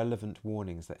contextually relevant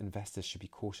warnings that investors should be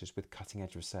cautious with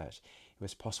cutting-edge research. It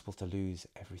was possible to lose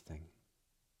everything."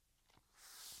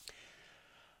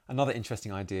 Another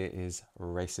interesting idea is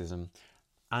racism.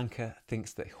 Anker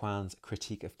thinks that Juan's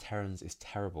critique of Terrans is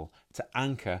terrible. To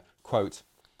Anker, quote,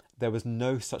 "There was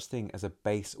no such thing as a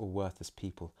base or worthless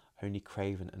people, only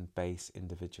craven and base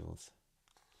individuals."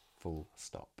 Full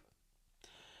stop.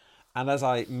 And as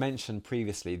I mentioned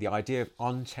previously, the idea of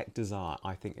unchecked desire,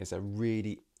 I think, is a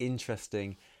really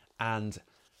interesting and,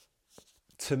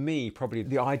 to me, probably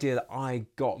the idea that I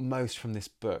got most from this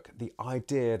book. The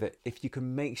idea that if you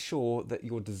can make sure that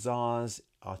your desires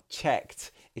are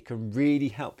checked, it can really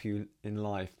help you in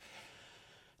life.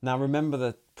 Now remember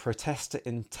the protester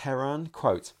in Tehran,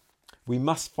 quote, "We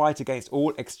must fight against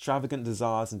all extravagant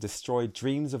desires and destroy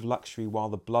dreams of luxury while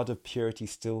the blood of purity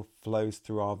still flows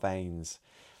through our veins."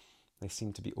 They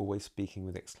seem to be always speaking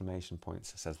with exclamation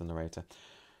points, says the narrator.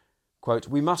 Quote,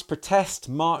 "We must protest,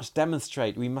 march,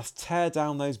 demonstrate. We must tear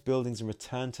down those buildings and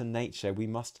return to nature. We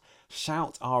must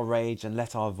shout our rage and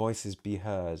let our voices be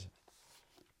heard."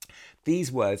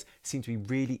 These words seem to be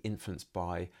really influenced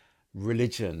by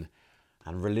religion,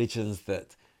 and religions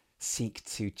that seek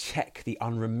to check the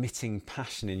unremitting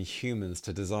passion in humans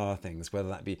to desire things, whether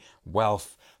that be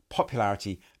wealth,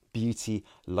 popularity, beauty,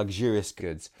 luxurious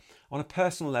goods. On a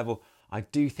personal level, I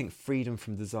do think freedom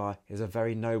from desire is a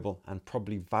very noble and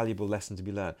probably valuable lesson to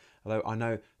be learned. Although I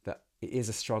know that it is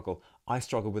a struggle. I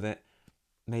struggle with it.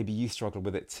 Maybe you struggle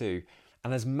with it too.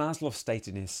 And as Maslow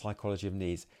stated in his Psychology of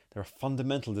Needs, there are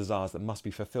fundamental desires that must be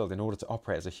fulfilled in order to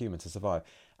operate as a human, to survive.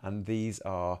 And these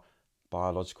are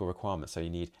biological requirements. So you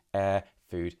need air,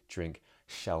 food, drink,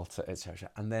 shelter, etc.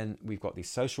 And then we've got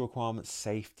these social requirements: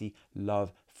 safety,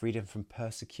 love, freedom from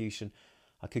persecution.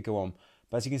 I could go on.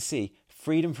 But as you can see,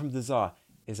 freedom from desire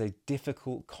is a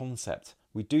difficult concept.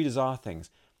 We do desire things.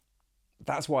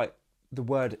 That's why the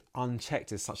word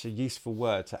unchecked is such a useful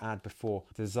word to add before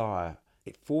desire.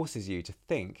 It forces you to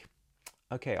think,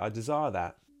 okay, I desire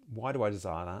that. Why do I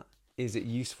desire that? Is it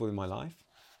useful in my life?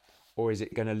 Or is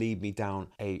it going to lead me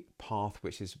down a path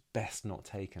which is best not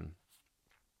taken?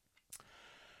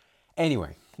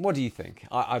 Anyway, what do you think?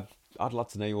 I'd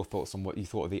love to know your thoughts on what you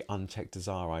thought of the unchecked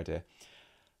desire idea.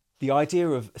 The idea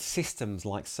of systems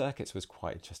like circuits was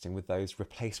quite interesting, with those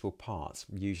replaceable parts,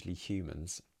 usually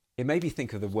humans. It made me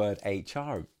think of the word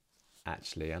HR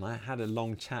actually, and I had a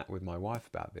long chat with my wife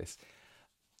about this.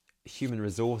 Human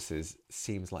resources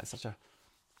seems like such a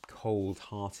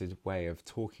cold-hearted way of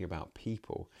talking about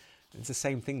people. It's the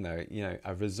same thing though,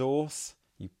 a resource,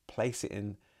 you place it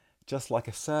in just like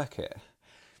a circuit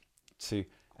to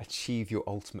achieve your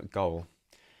ultimate goal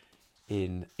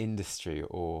in industry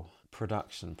or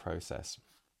production process.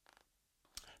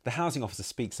 The housing officer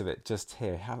speaks of it just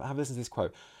here. Have a listen to this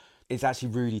quote. It's actually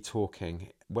Rudy talking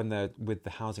when they're with the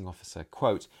housing officer.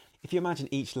 Quote, if you imagine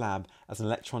each lab as an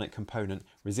electronic component,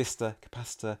 resistor,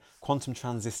 capacitor, quantum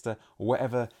transistor, or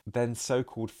whatever, then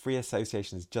so-called free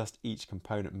association is just each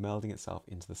component melding itself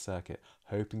into the circuit,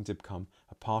 hoping to become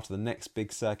a part of the next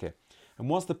big circuit. And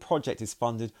once the project is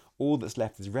funded, all that's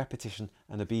left is repetition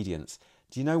and obedience.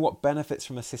 Do you know what benefits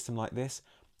from a system like this?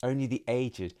 Only the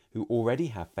aged who already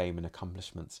have fame and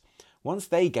accomplishments. Once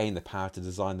they gain the power to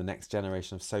design the next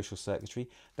generation of social circuitry,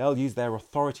 they'll use their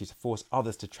authority to force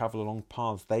others to travel along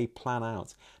paths they plan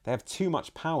out. They have too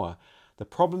much power. The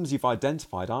problems you've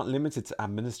identified aren't limited to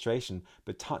administration,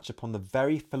 but touch upon the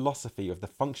very philosophy of the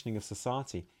functioning of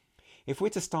society. If we're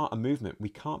to start a movement, we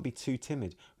can't be too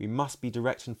timid. We must be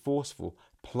direct and forceful,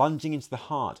 plunging into the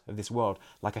heart of this world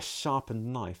like a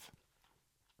sharpened knife.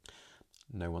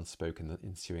 No one spoke in the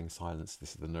ensuing silence. This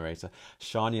is the narrator.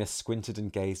 Shania squinted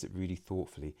and gazed at Rudy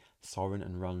thoughtfully. Soren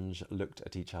and Runge looked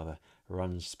at each other.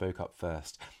 Runge spoke up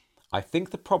first. I think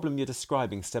the problem you're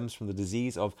describing stems from the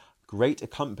disease of great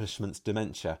accomplishments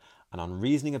dementia, an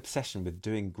unreasoning obsession with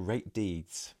doing great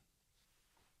deeds.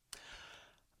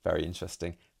 Very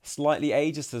interesting. Slightly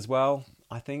ageist as well,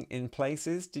 I think, in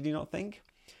places. Did you not think?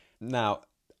 Now,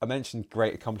 I mentioned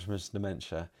great accomplishments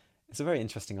dementia. It's a very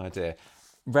interesting idea.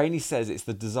 Rainey says it's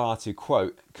the desire to,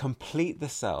 quote, complete the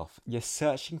self. You're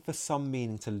searching for some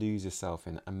meaning to lose yourself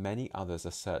in, and many others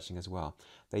are searching as well.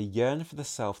 They yearn for the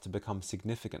self to become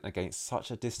significant against such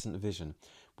a distant vision.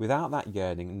 Without that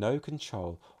yearning, no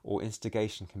control or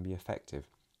instigation can be effective.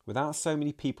 Without so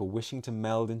many people wishing to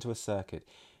meld into a circuit,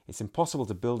 it's impossible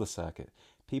to build a circuit.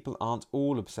 People aren't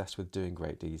all obsessed with doing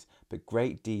great deeds, but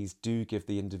great deeds do give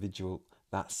the individual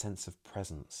that sense of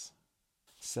presence.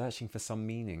 Searching for some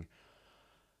meaning.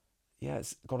 Yeah,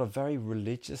 it's got a very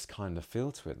religious kind of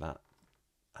feel to it, that.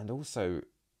 And also,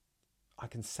 I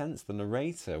can sense the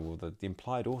narrator or the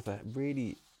implied author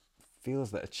really feels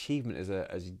that achievement is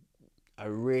a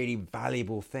really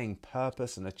valuable thing,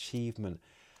 purpose and achievement.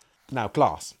 Now,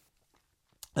 Glass.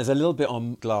 There's a little bit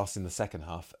on Glass in the second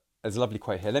half. There's a lovely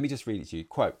quote here. Let me just read it to you.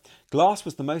 Quote, glass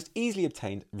was the most easily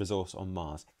obtained resource on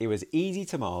Mars. It was easy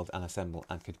to mould and assemble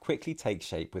and could quickly take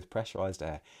shape with pressurised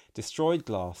air. Destroyed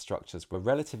glass structures were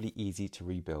relatively easy to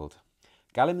rebuild.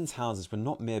 Gallman's houses were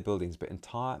not mere buildings but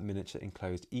entire miniature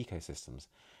enclosed ecosystems.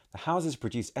 The houses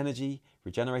produced energy,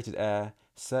 regenerated air,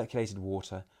 circulated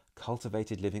water,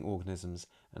 cultivated living organisms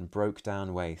and broke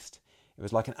down waste. It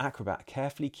was like an acrobat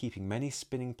carefully keeping many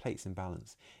spinning plates in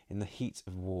balance. In the heat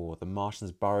of war, the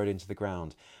Martians burrowed into the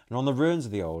ground, and on the ruins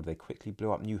of the old, they quickly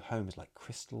blew up new homes like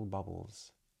crystal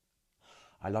bubbles.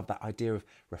 I love that idea of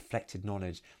reflected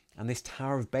knowledge, and this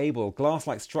Tower of Babel,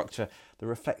 glass-like structure that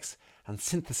reflects and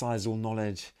synthesises all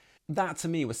knowledge. That, to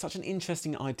me, was such an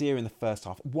interesting idea in the first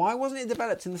half. Why wasn't it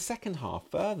developed in the second half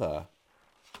further?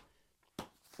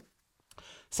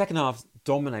 Second half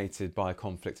dominated by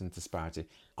conflict and disparity.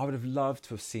 I would have loved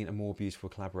to have seen a more beautiful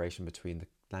collaboration between the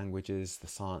languages, the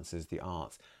sciences, the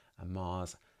arts, and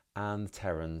Mars and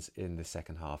Terrans in the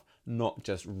second half, not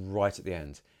just right at the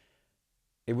end.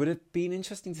 It would have been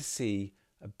interesting to see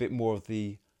a bit more of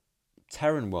the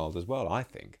Terran world as well, I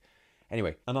think.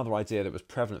 Anyway, another idea that was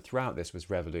prevalent throughout this was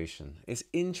revolution. It's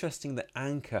interesting that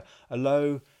Anchor,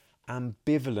 although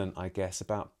ambivalent, I guess,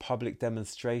 about public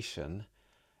demonstration,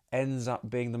 ends up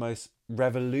being the most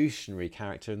revolutionary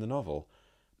character in the novel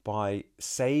by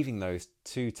saving those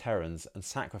two Terrans and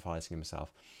sacrificing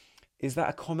himself. Is that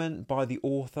a comment by the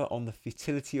author on the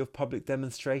futility of public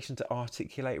demonstration to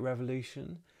articulate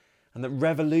revolution? And that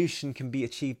revolution can be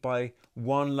achieved by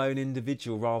one lone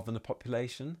individual rather than a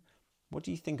population? What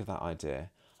do you think of that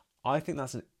idea? I think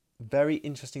that's a very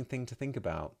interesting thing to think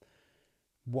about.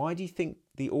 Why do you think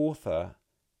the author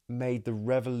made the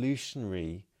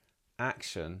revolutionary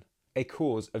action a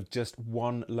cause of just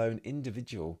one lone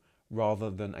individual rather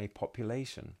than a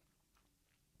population?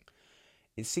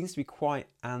 It seems to be quite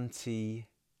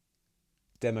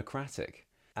anti-democratic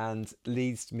and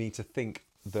leads me to think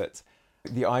that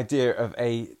the idea of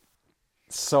a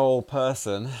sole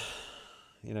person,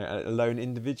 a lone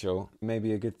individual, may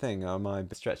be a good thing. Am I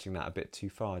stretching that a bit too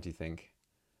far, do you think?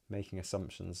 Making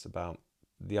assumptions about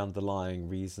the underlying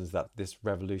reasons that this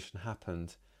revolution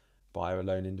happened by a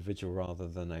lone individual rather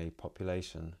than a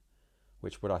population.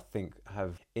 which would, I think,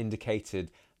 have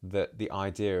indicated that the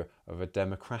idea of a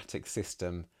democratic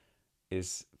system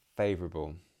is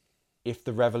favourable. If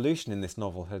the revolution in this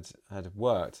novel had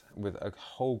worked with a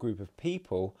whole group of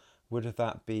people, would have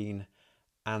that been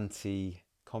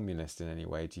anti-communist in any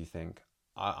way, do you think?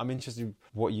 I'm interested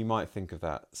what you might think of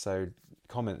that. So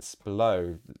comments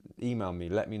below, email me,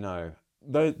 let me know.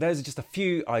 Those are just a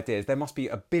few ideas. There must be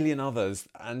a billion others.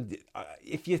 And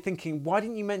if you're thinking, why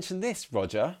didn't you mention this,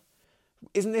 Roger?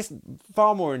 Isn't this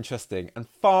far more interesting and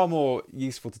far more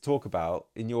useful to talk about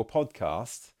in your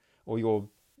podcast or your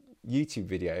YouTube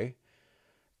video?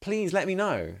 Please let me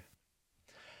know.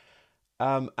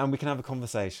 And we can have a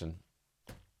conversation.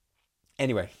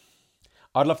 Anyway,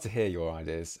 I'd love to hear your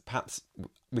ideas. Perhaps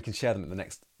we can share them at the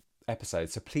next episode.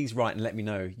 So please write and let me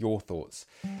know your thoughts.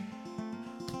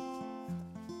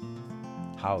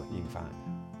 Hao Yingfang.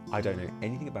 I don't know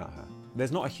anything about her.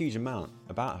 There's not a huge amount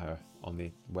about her on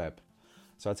the web.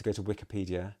 So I had to go to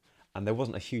Wikipedia, and there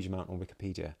wasn't a huge amount on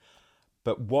Wikipedia.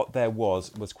 But what there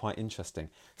was quite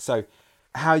interesting. So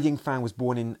Hao Yingfang was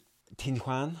born in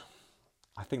Tianhuan,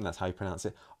 I think that's how you pronounce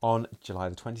it, on July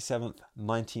the 27th,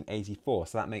 1984.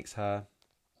 So that makes her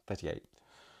 38.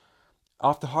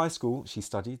 After high school, she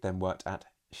studied, then worked at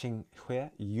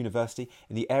Tsinghua University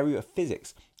in the area of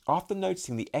physics. After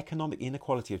noticing the economic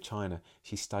inequality of China,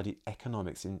 she studied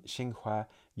economics in Tsinghua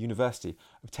University,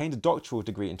 obtained a doctoral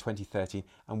degree in 2013,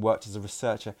 and worked as a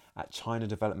researcher at China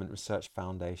Development Research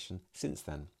Foundation since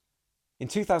then. In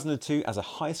 2002, as a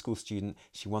high school student,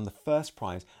 she won the first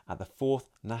prize at the 4th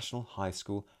National High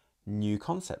School New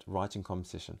Concept Writing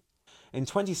Competition. In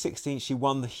 2016, she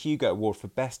won the Hugo Award for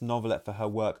Best Novelette for her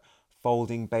work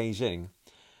Folding Beijing.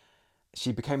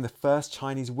 She became the first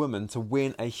Chinese woman to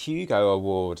win a Hugo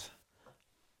Award.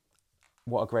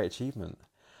 What a great achievement.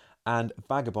 And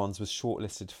Vagabonds was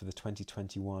shortlisted for the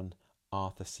 2021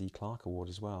 Arthur C. Clarke Award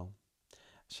as well.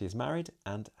 She is married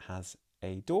and has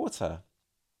a daughter.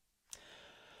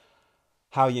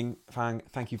 Hao Yingfang,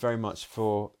 thank you very much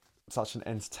for such an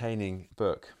entertaining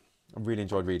book. I really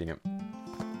enjoyed reading it.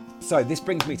 So this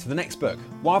brings me to the next book.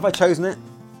 Why have I chosen it?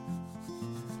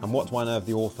 And what do I know of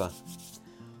the author?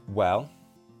 Well,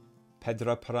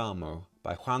 Pedro Paramo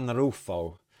by Juan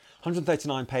Rulfo.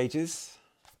 139 pages.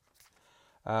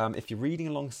 If you're reading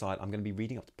alongside, I'm going to be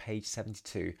reading up to page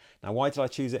 72. Now, why did I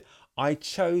choose it? I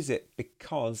chose it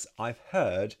because I've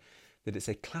heard that it's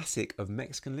a classic of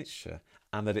Mexican literature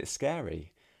and that it's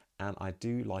scary. And I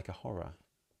do like a horror.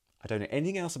 I don't know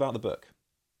anything else about the book.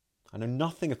 I know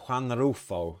nothing of Juan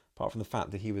Rulfo, apart from the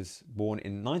fact that he was born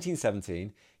in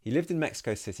 1917. He lived in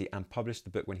Mexico City and published the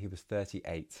book when he was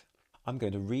 38. I'm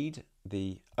going to read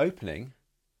the opening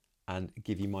and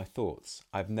give you my thoughts.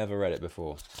 I've never read it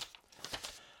before.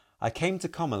 I came to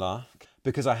Comala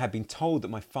because I had been told that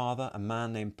my father, a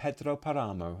man named Pedro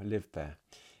Paramo, lived there.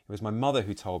 It was my mother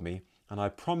who told me, and I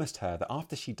promised her that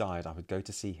after she died I would go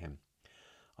to see him.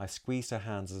 I squeezed her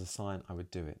hands as a sign I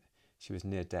would do it. She was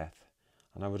near death,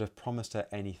 and I would have promised her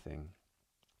anything.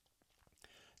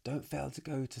 Don't fail to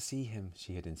go to see him,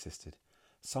 she had insisted.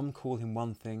 Some call him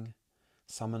one thing,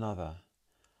 some another.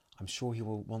 I'm sure he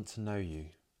will want to know you.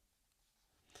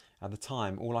 At the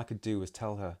time, all I could do was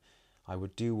tell her I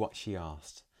would do what she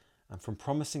asked, and from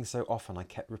promising so often I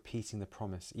kept repeating the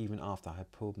promise even after I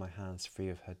had pulled my hands free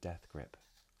of her death grip.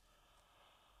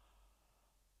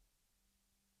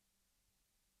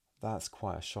 That's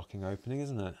quite a shocking opening,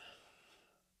 isn't it?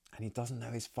 And he doesn't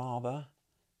know his father.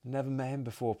 Never met him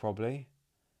before, probably.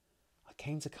 I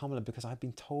came to Cumberland because I'd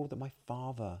been told that my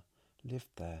father lived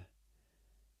there.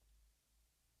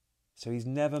 So he's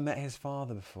never met his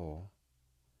father before.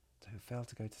 Don't fail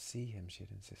to go to see him, she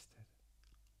had insisted.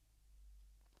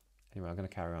 Anyway, I'm going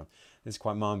to carry on. This is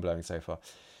quite mind-blowing so far.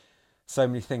 So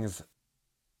many things.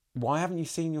 Why haven't you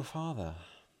seen your father?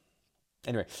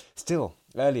 Anyway, still,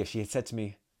 earlier she had said to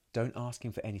me, don't ask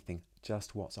him for anything,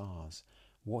 just what's ours.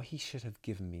 What he should have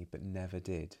given me but never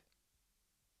did.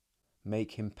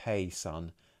 Make him pay,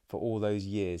 son, for all those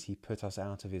years he put us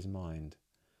out of his mind.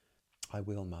 I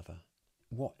will, mother.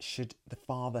 What should the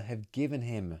father have given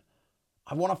him?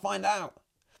 I want to find out.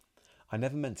 I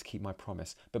never meant to keep my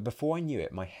promise, but before I knew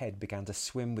it, my head began to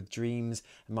swim with dreams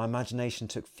and my imagination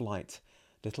took flight.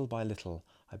 Little by little,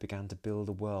 I began to build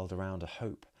a world around a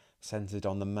hope centred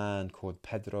on the man called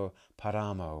Pedro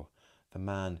Paramo, the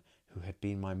man who had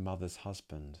been my mother's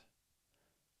husband.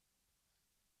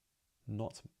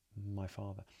 Not my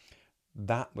father.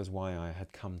 That was why I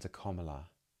had come to Comala.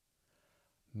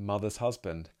 Mother's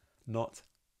husband, not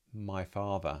my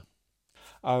father.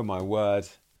 Oh my word,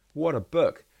 what a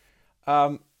book.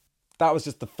 That was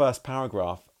just the first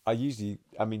paragraph.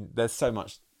 There's so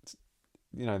much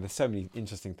there's so many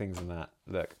interesting things in that.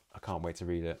 Look, I can't wait to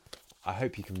read it. I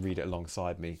hope you can read it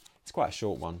alongside me. It's quite a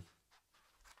short one.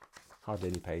 Hardly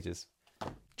any pages.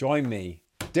 Join me.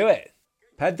 Do it!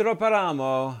 Pedro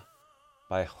Paramo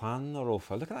by Juan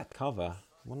Rulfo. Look at that cover.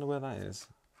 I wonder where that is.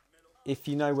 If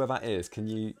you know where that is, can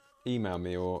you email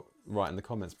me or write in the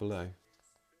comments below?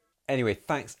 Anyway,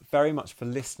 thanks very much for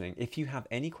listening. If you have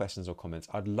any questions or comments,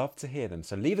 I'd love to hear them.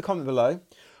 So leave a comment below.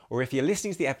 Or if you're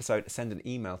listening to the episode, send an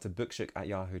email to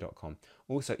bookshook@yahoo.com.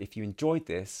 Also, if you enjoyed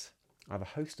this, I have a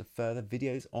host of further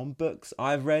videos on books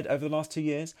I've read over the last 2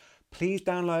 years. Please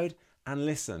download and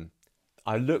listen.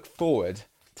 I look forward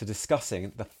to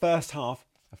discussing the first half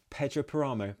of Pedro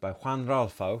Paramo by Juan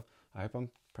Rulfo. I hope I'm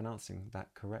pronouncing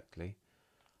that correctly.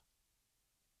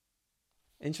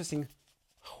 Interesting,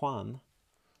 Juan.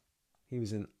 He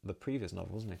was in the previous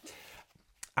novel, wasn't he?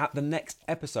 At the next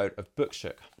episode of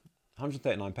Bookshook.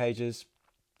 139 pages.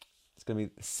 It's going to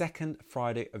be the second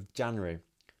Friday of January.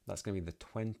 That's going to be the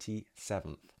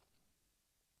 27th.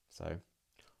 So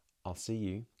I'll see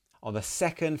you on the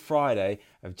second Friday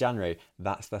of January.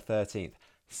 That's the 13th.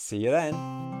 See you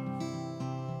then.